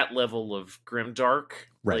 there's that level of grimdark,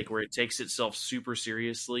 like where it takes itself super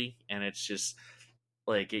seriously, and it's just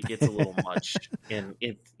like, it gets a little much. And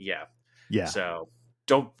yeah. So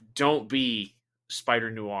don't be Spider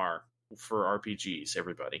Noir for RPGs,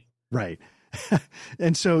 everybody. Right.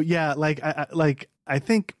 And so, I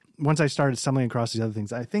think once I started stumbling across these other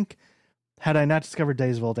things, I think had I not discovered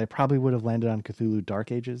Deus Vult, I probably would have landed on Cthulhu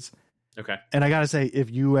Dark Ages. Okay. And I got to say, if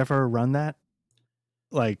you ever run that,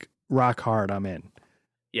 like, rock hard, I'm in.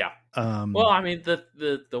 Yeah. Well, I mean,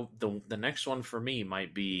 the next one for me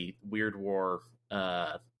might be Weird War.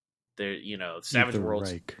 Savage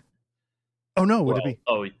Worlds. Oh no, would it be?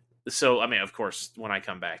 Oh, so I mean, of course, when I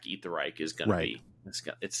come back, Eat the Reich is going to be.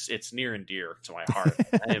 It's near and dear to my heart.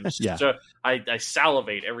 So I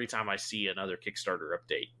salivate every time I see another Kickstarter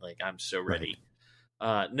update. Like, I'm so ready.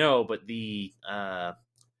 No, but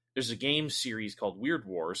there's a game series called Weird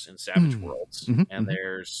Wars in Savage Worlds, and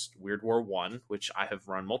there's Weird War 1, which I have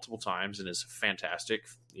run multiple times and is fantastic.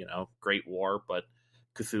 Great war, but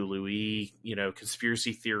Cthulhu-y,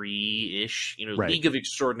 conspiracy theory-ish, League of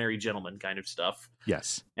Extraordinary Gentlemen kind of stuff.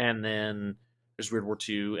 Yes. And then there's Weird War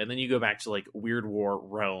 2, and then you go back to like Weird War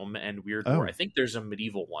Rome and Weird War. I think there's a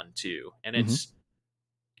medieval one too, and it's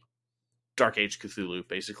Dark Age Cthulhu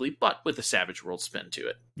basically, but with a Savage World spin to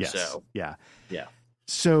it. Yes. So yeah. Yeah.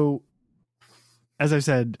 So as I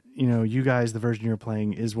said, you guys, the version you're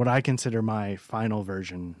playing is what I consider my final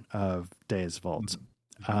version of Deus Vult.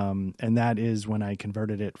 And that is when I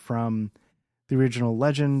converted it from the original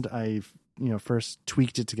Legend. I, first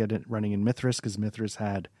tweaked it to get it running in Mithras, because Mithras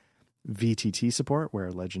had VTT support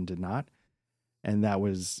where Legend did not. And that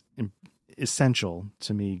was essential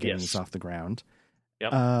to me getting this off the ground.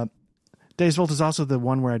 Yep. Deus Vult is also the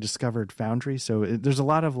one where I discovered Foundry. So there's a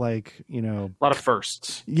lot of a lot of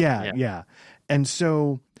firsts. Yeah. And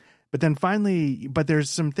so, but then finally, there's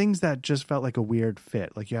some things that just felt like a weird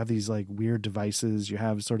fit. Like you have these like weird devices, you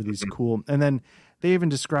have sort of these cool, and then they even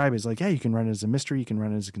describe it as like, hey, you can run it as a mystery, you can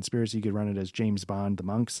run it as a conspiracy, you could run it as James Bond, the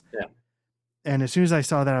monks. Yeah. And as soon as I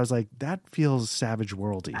saw that, I was like, that feels Savage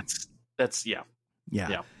Worldy. That's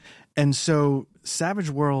yeah. And so Savage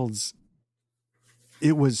Worlds,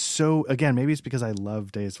 it was so, again, maybe it's because I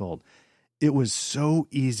love Deus Vult. It was so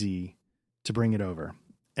easy to bring it over.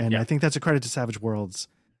 And I think that's a credit to Savage Worlds,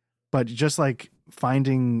 but just like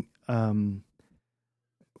finding,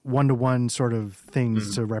 one-to-one sort of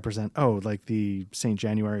things to represent, like the St.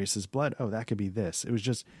 Januarius's blood. Oh, that could be this. It was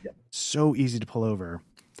just so easy to pull over.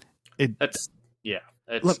 Go ahead.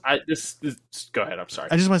 I'm sorry.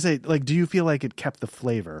 I just want to say, like, do you feel like it kept the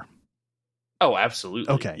flavor? Oh,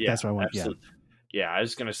 absolutely. Okay. That's what I want. Absolutely. Yeah, I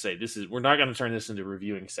was going to say we're not going to turn this into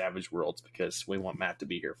reviewing Savage Worlds because we want Matt to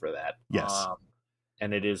be here for that. Yes.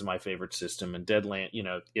 And it is my favorite system. And Deadland,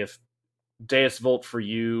 if Deus Vult for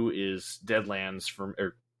you is Deadlands for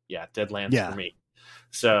me.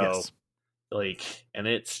 So and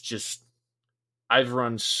it's just, I've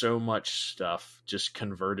run so much stuff just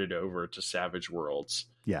converted over to Savage Worlds.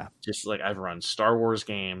 Yeah. Just like I've run Star Wars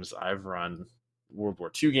games, I've run World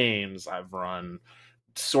War II games, I've run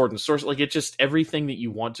Sword and Sorcery. Like, it's just everything that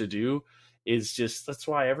you want to do is just, that's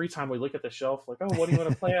why every time we look at the shelf, like, oh, what do you want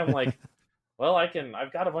to play? I'm like, well,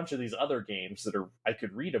 I've got a bunch of these other games that I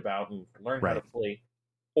could read about and learn how to play,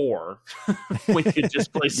 or we could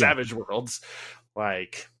just play Savage Worlds.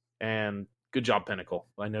 And good job, Pinnacle.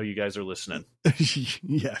 I know you guys are listening.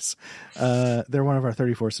 Yes. They're one of our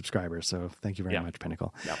 34 subscribers. So thank you very much,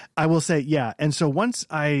 Pinnacle. Yeah. I will say, and so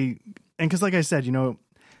because like I said,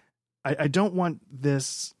 I don't want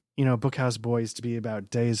this, Bookhouse Boys to be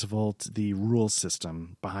about Deus Vult, the rule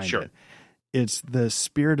system behind it. It's the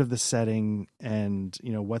spirit of the setting and,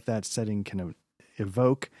 what that setting can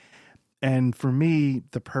evoke. And for me,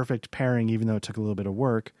 the perfect pairing, even though it took a little bit of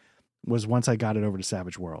work, was once I got it over to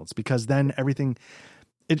Savage Worlds, because then everything,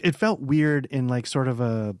 it felt weird in like sort of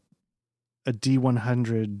a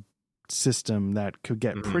D100 system that could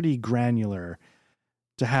get pretty granular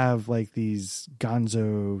to have like these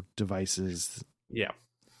gonzo devices. Yeah.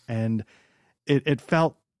 And it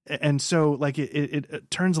felt, and so like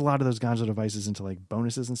it turns a lot of those gonzo devices into like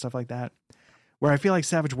bonuses and stuff like that, where I feel like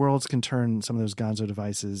Savage Worlds can turn some of those gonzo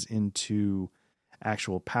devices into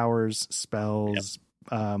actual powers, spells.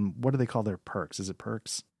 What do they call their perks? Is it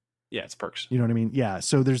perks? Yeah, it's perks. You know what I mean? Yeah.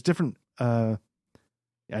 So there's different, I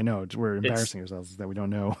know we're embarrassing ourselves that we don't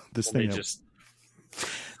know this thing.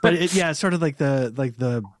 But it's sort of like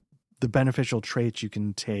the beneficial traits you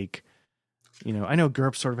can take. I know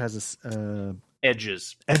GURP sort of has this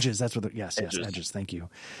edges. That's what. Edges. Thank you.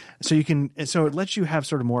 So it lets you have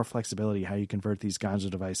sort of more flexibility how you convert these gonzo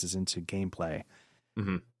devices into gameplay.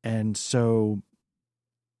 Mm-hmm. And so,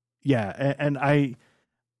 and I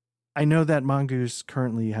know that Mongoose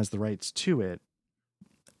currently has the rights to it.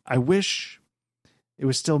 I wish it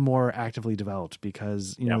was still more actively developed,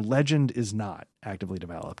 because Legend is not actively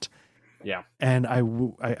developed. Yeah. And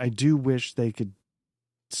I do wish they could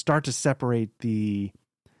start to separate the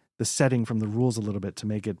setting from the rules a little bit to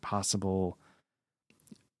make it possible.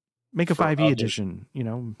 Make a 5e edition,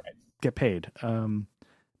 get paid.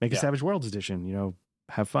 Make a Savage Worlds edition,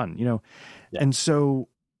 have fun, And so,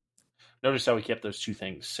 notice how we kept those two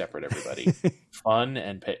things separate, everybody. Fun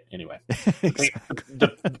and pay. Anyway,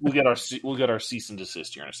 we'll get our cease and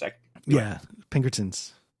desist here in a sec. Yeah,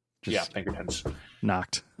 Pinkertons. Pinkertons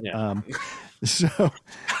knocked. Yeah.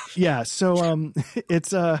 So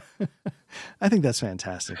it's I think that's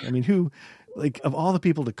fantastic. I mean, who, like, of all the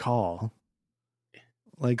people to call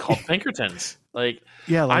Pinkertons?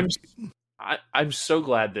 I'm so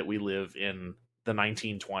glad that we live in the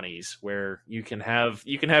 1920s where you can have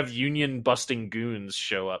union busting goons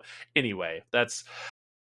show up. Anyway, let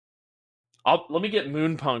me get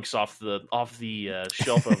Moonpunks off the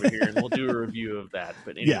shelf over here, and we'll do a review of that.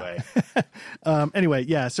 But anyway,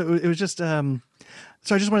 So it was just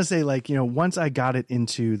so I just want to say, like, once I got it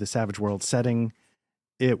into the Savage World setting,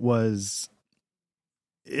 it's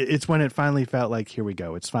when it finally felt like, here we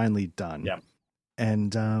go, it's finally done. Yeah,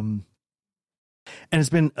 and And it's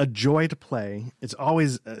been a joy to play. It's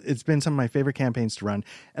always it's been some of my favorite campaigns to run.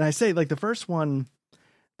 And I say, like, the first one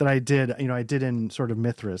that I did, I did in sort of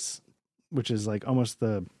Mithras, which is like almost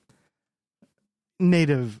the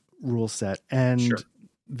native rule set, and Sure.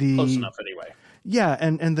 Close enough anyway. Yeah,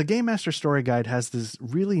 and the Game Master Story Guide has this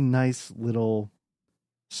really nice little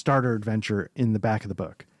starter adventure in the back of the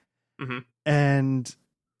book. Mm-hmm. And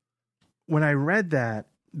when I read that,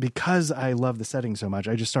 because I love the setting so much,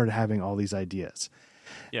 I just started having all these ideas.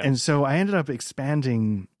 Yeah. And so I ended up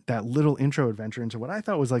expanding that little intro adventure into what I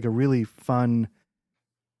thought was like a really fun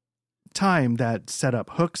time that set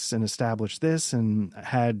up hooks and established this and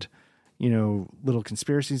had, little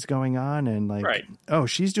conspiracies going on and like, right. Oh,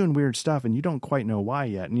 she's doing weird stuff and you don't quite know why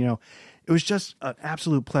yet. And, it was just an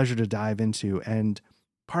absolute pleasure to dive into. And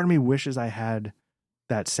part of me wishes I had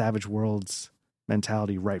that Savage Worlds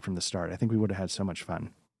mentality right from the start. I think we would have had so much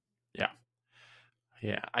fun.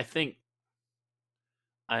 Yeah. I think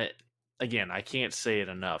I can't say it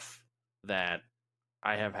enough that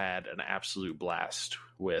I have had an absolute blast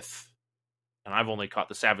with, and I've only caught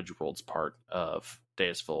the Savage Worlds part of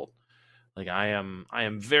Deus Vult. Like I'm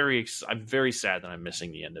very sad that I'm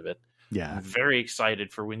missing the end of it. Yeah. I'm very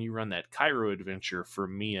excited for when you run that Cairo adventure for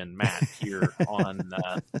me and Matt here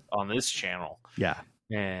on this channel. Yeah.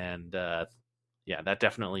 And that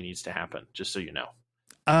definitely needs to happen, just so you know.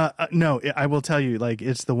 No, I will tell you, like,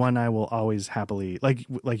 it's the one I will always happily, like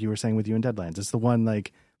you were saying with you in Deadlands, it's the one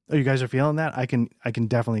like, oh, you guys are feeling that? I can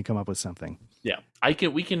definitely come up with something. Yeah. I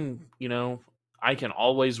can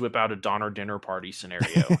always whip out a Donner dinner party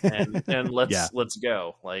scenario and let's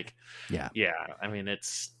go. Like, yeah. I mean,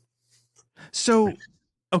 it's so,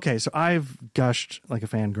 okay. So I've gushed like a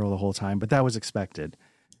fangirl the whole time, but that was expected.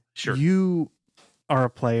 Sure. You are a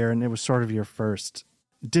player and it was sort of your first,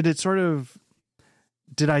 did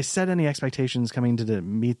I set any expectations coming to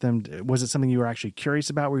meet them? Was it something you were actually curious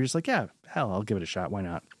about where you're just like, yeah, hell, I'll give it a shot. Why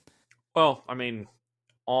not? Well, I mean,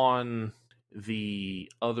 on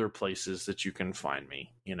the other places that you can find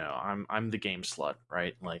me, I'm the game slut,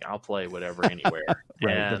 right? Like I'll play whatever, anywhere.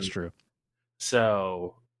 Right. And that's true.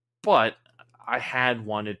 So, but I had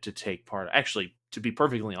wanted to take part. Actually, to be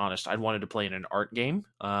perfectly honest, I'd wanted to play in an art game.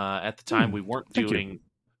 At the time, we weren't doing.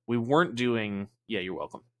 Yeah, you're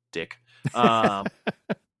welcome, Dick.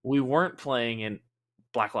 We weren't playing in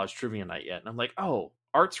Black Lodge Trivia Night yet, and I'm like, oh,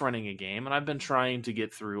 Art's running a game, and I've been trying to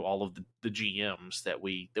get through all of the GMs that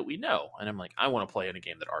we know, and I'm like, I want to play in a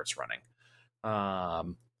game that Art's running.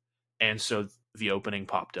 And so the opening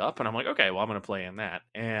popped up, and I'm like, okay, well, I'm going to play in that,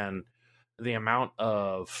 and the amount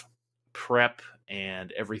of prep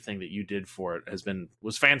and everything that you did for it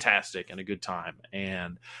was fantastic and a good time.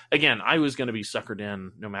 And again, I was going to be suckered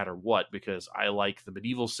in no matter what, because I like the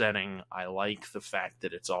medieval setting. I like the fact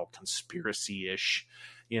that it's all conspiracy-ish,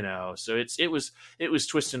 so it was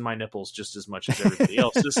twisting my nipples just as much as everybody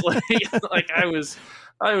else. Just like I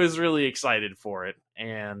was really excited for it.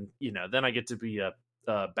 And, then I get to be a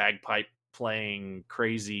bagpipe playing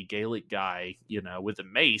crazy Gaelic guy, with a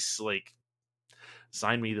mace, like,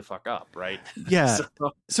 sign me the fuck up, right? Yeah.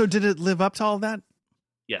 So did it live up to all that?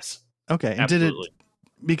 Yes. Okay. And absolutely. Did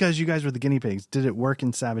it, because you guys were the guinea pigs, did it work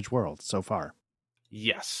in Savage Worlds so far?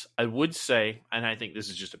 Yes. I would say, and I think this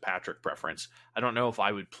is just a Patrick preference, I don't know if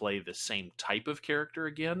I would play the same type of character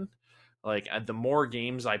again. Like, the more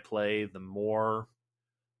games I play, the more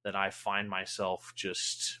that I find myself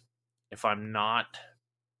just, if I'm not...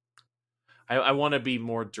 I want to be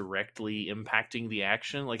more directly impacting the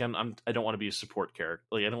action. Like I don't want to be a support character.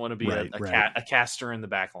 Like I don't want to be a caster in the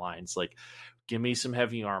back lines. Like, give me some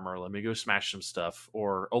heavy armor. Let me go smash some stuff,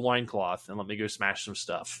 or a loincloth, and let me go smash some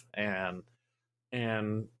stuff. And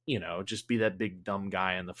just be that big dumb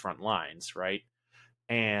guy in the front lines, right?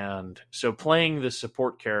 And so playing the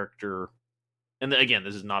support character, and again,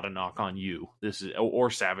 this is not a knock on you. This is or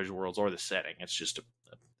Savage Worlds or the setting. It's just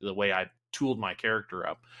the way I tooled my character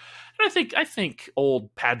up. And I think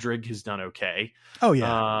old Padrig has done okay. Oh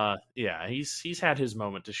yeah. Yeah, he's had his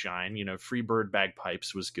moment to shine. Freebird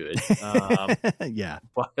Bagpipes was good. Yeah.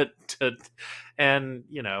 But and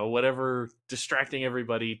whatever distracting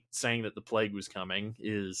everybody saying that the plague was coming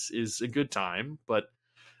is a good time, but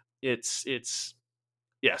it's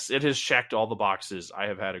yes, it has checked all the boxes. I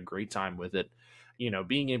have had a great time with it.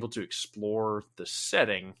 Being able to explore the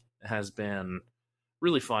setting has been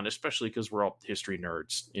really fun, especially because we're all history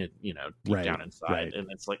nerds, deep down inside. Right. And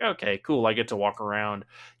it's like, okay, cool. I get to walk around,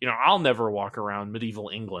 I'll never walk around medieval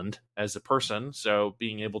England as a person. So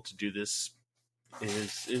being able to do this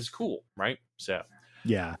is cool. Right. So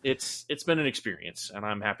yeah, it's been an experience, and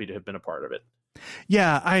I'm happy to have been a part of it.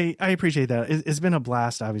 Yeah. I appreciate that. It's been a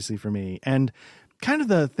blast, obviously, for me. And kind of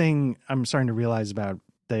the thing I'm starting to realize about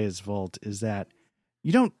Deus Vult is that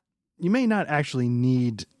you may not actually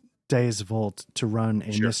need Deus Vult to run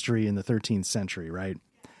a mystery in the 13th century, right?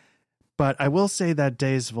 But I will say that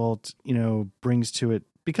Deus Vult, brings to it,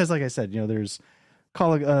 because like I said, there's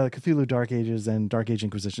Call of Cthulhu Dark Ages and Dark Age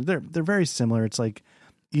Inquisition. They're very similar. It's like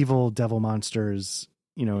evil devil monsters,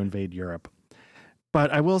 invade Europe.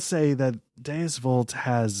 But I will say that Deus Vult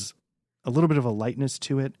has a little bit of a lightness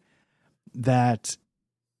to it that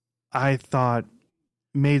I thought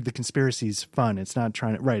made the conspiracies fun. It's not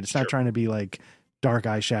trying to, right. It's not trying to be like dark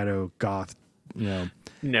eyeshadow goth,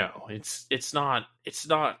 No, it's not,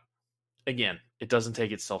 again, it doesn't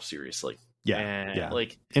take itself seriously. Yeah. And yeah.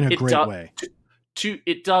 like in a great way.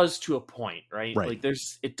 It does to a point, right? Right. Like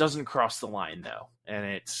it doesn't cross the line though. And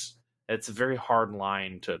it's a very hard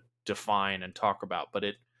line to define and talk about, but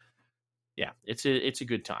it's a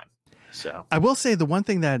good time. So I will say the one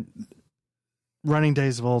thing that running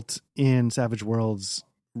Deus Vult in Savage Worlds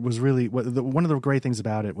was really one of the great things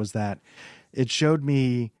about it was that it showed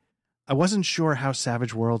me, I wasn't sure how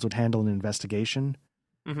Savage Worlds would handle an investigation.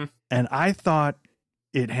 Mm-hmm. And I thought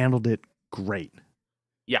it handled it great.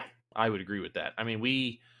 Yeah, I would agree with that. I mean,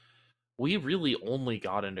 we really only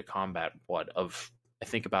got into combat, I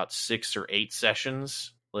think about 6 or 8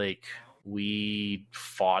 sessions. Like we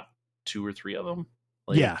fought 2 or 3 of them.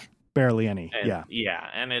 Like, yeah, barely any.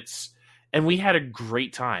 And we had a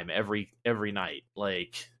great time every night.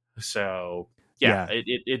 Like, so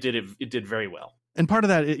it did very well. And part of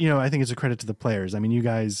that, I think it's a credit to the players. I mean, you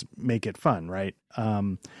guys make it fun, right?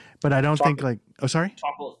 But I don't think like, oh, sorry.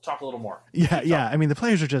 Talk a little more. Yeah. I mean, the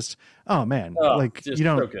players are just, oh man, just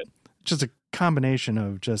so good. Just a combination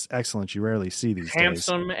of just excellence you rarely see these days.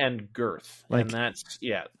 Handsome and girth, like, and that's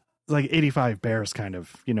like 85 Bears, kind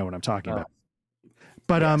of. You know what I'm talking about.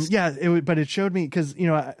 But yes. But it showed me because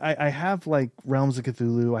I have like Realms of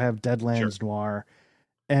Cthulhu, I have Deadlands Noir,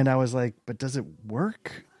 and I was like, but does it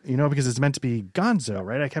work? Because it's meant to be Gonzo,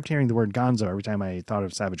 right? I kept hearing the word Gonzo every time I thought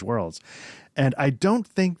of Savage Worlds. And I don't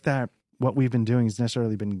think that what we've been doing has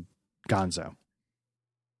necessarily been Gonzo.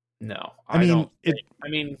 No. I mean,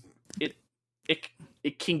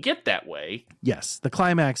 it can get that way. Yes. The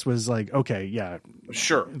climax was like, okay, yeah.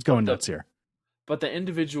 Sure. It's going nuts here. But the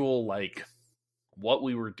individual, like, what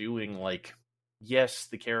we were doing, like, yes,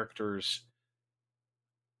 the characters...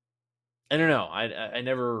 I don't know.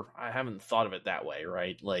 I haven't thought of it that way,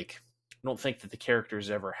 right? Like, I don't think that the characters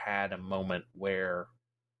ever had a moment where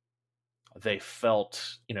they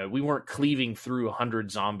felt, we weren't cleaving through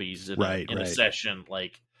 100 zombies in a session.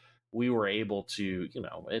 Like, we were able to,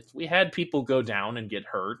 we had people go down and get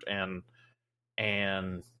hurt, and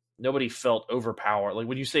nobody felt overpowered. Like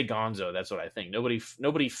when you say Gonzo, that's what I think.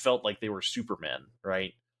 Nobody felt like they were Supermen,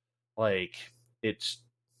 right? Like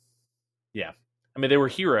I mean, they were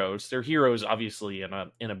heroes. They're heroes, obviously, in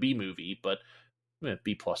a B movie, but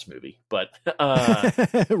B+ movie. But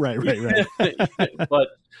right. but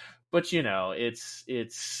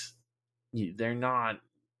it's they're not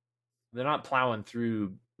plowing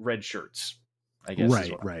through red shirts, I guess.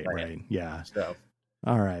 Right. Yeah. So,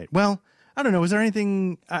 all right. Well, I don't know. Is there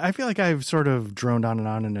anything? I feel like I've sort of droned on and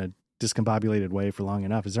on in a discombobulated way for long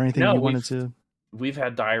enough. Is there anything you wanted to? We've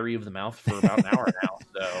had Diary of the Mouth for about an hour now,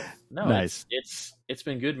 so no, nice. It's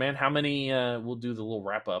been good, man. How many? We'll do the little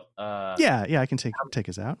wrap up. Yeah, I can take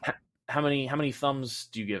us out. How many thumbs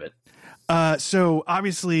do you give it? So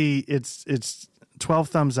obviously it's 12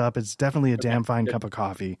 thumbs up. It's definitely a damn fine cup of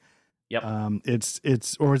coffee. Yep.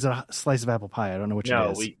 It's or is it a slice of apple pie? I don't know which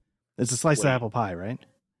it is. It's a slice of apple pie, right?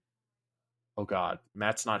 Oh God,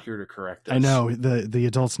 Matt's not here to correct us. I know the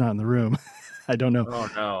adult's not in the room. I don't know. Oh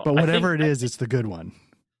no! But whatever it is, it's the good one.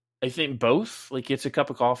 I think both. Like it's a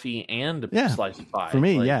cup of coffee and a slice of pie. For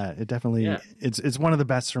me, it definitely it's one of the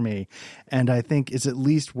best for me, and I think it's at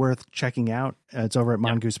least worth checking out. It's over at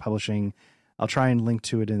Mongoose Publishing. I'll try and link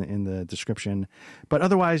to it in the description. But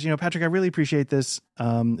otherwise, Patrick, I really appreciate this.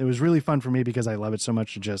 It was really fun for me because I love it so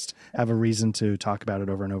much to just have a reason to talk about it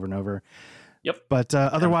over and over and over. Yep. But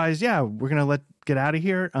otherwise, we're gonna get out of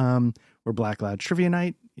here. We're Black Lodge Trivia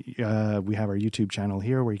Night. We have our YouTube channel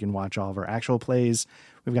here where you can watch all of our actual plays.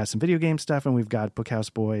 We've got some video game stuff, and we've got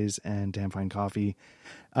Bookhouse Boys and Damn Fine Coffee.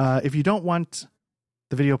 If you don't want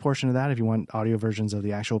the video portion of that, if you want audio versions of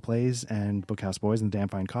the actual plays and Bookhouse Boys and Damn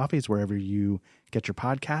Fine Coffee, it's wherever you get your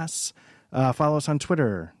podcasts. Follow us on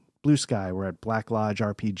Twitter, Blue Sky. We're at Black Lodge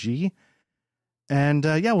RPG. And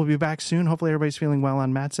we'll be back soon. Hopefully everybody's feeling well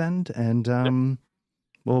on Matt's end. And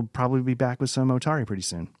we'll probably be back with some Otari pretty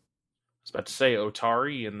soon. was about to say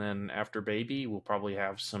Otari, and then after Baby, we'll probably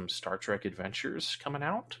have some Star Trek Adventures coming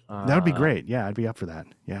out. That would be great. Yeah, I'd be up for that.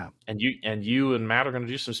 Yeah. And you and Matt are going to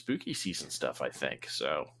do some spooky season stuff, I think.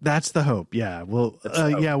 So that's the hope. Yeah. Well,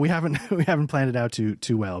 yeah, we haven't planned it out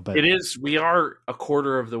too well, but it is. We are a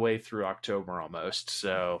quarter of the way through October almost.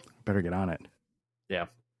 So better get on it. Yeah.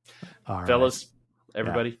 All fellas, right.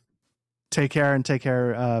 everybody. Yeah. Take care,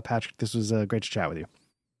 Patrick. This was great to chat with you.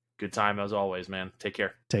 Good time as always, man. Take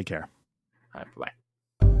care. Take care. All right, bye.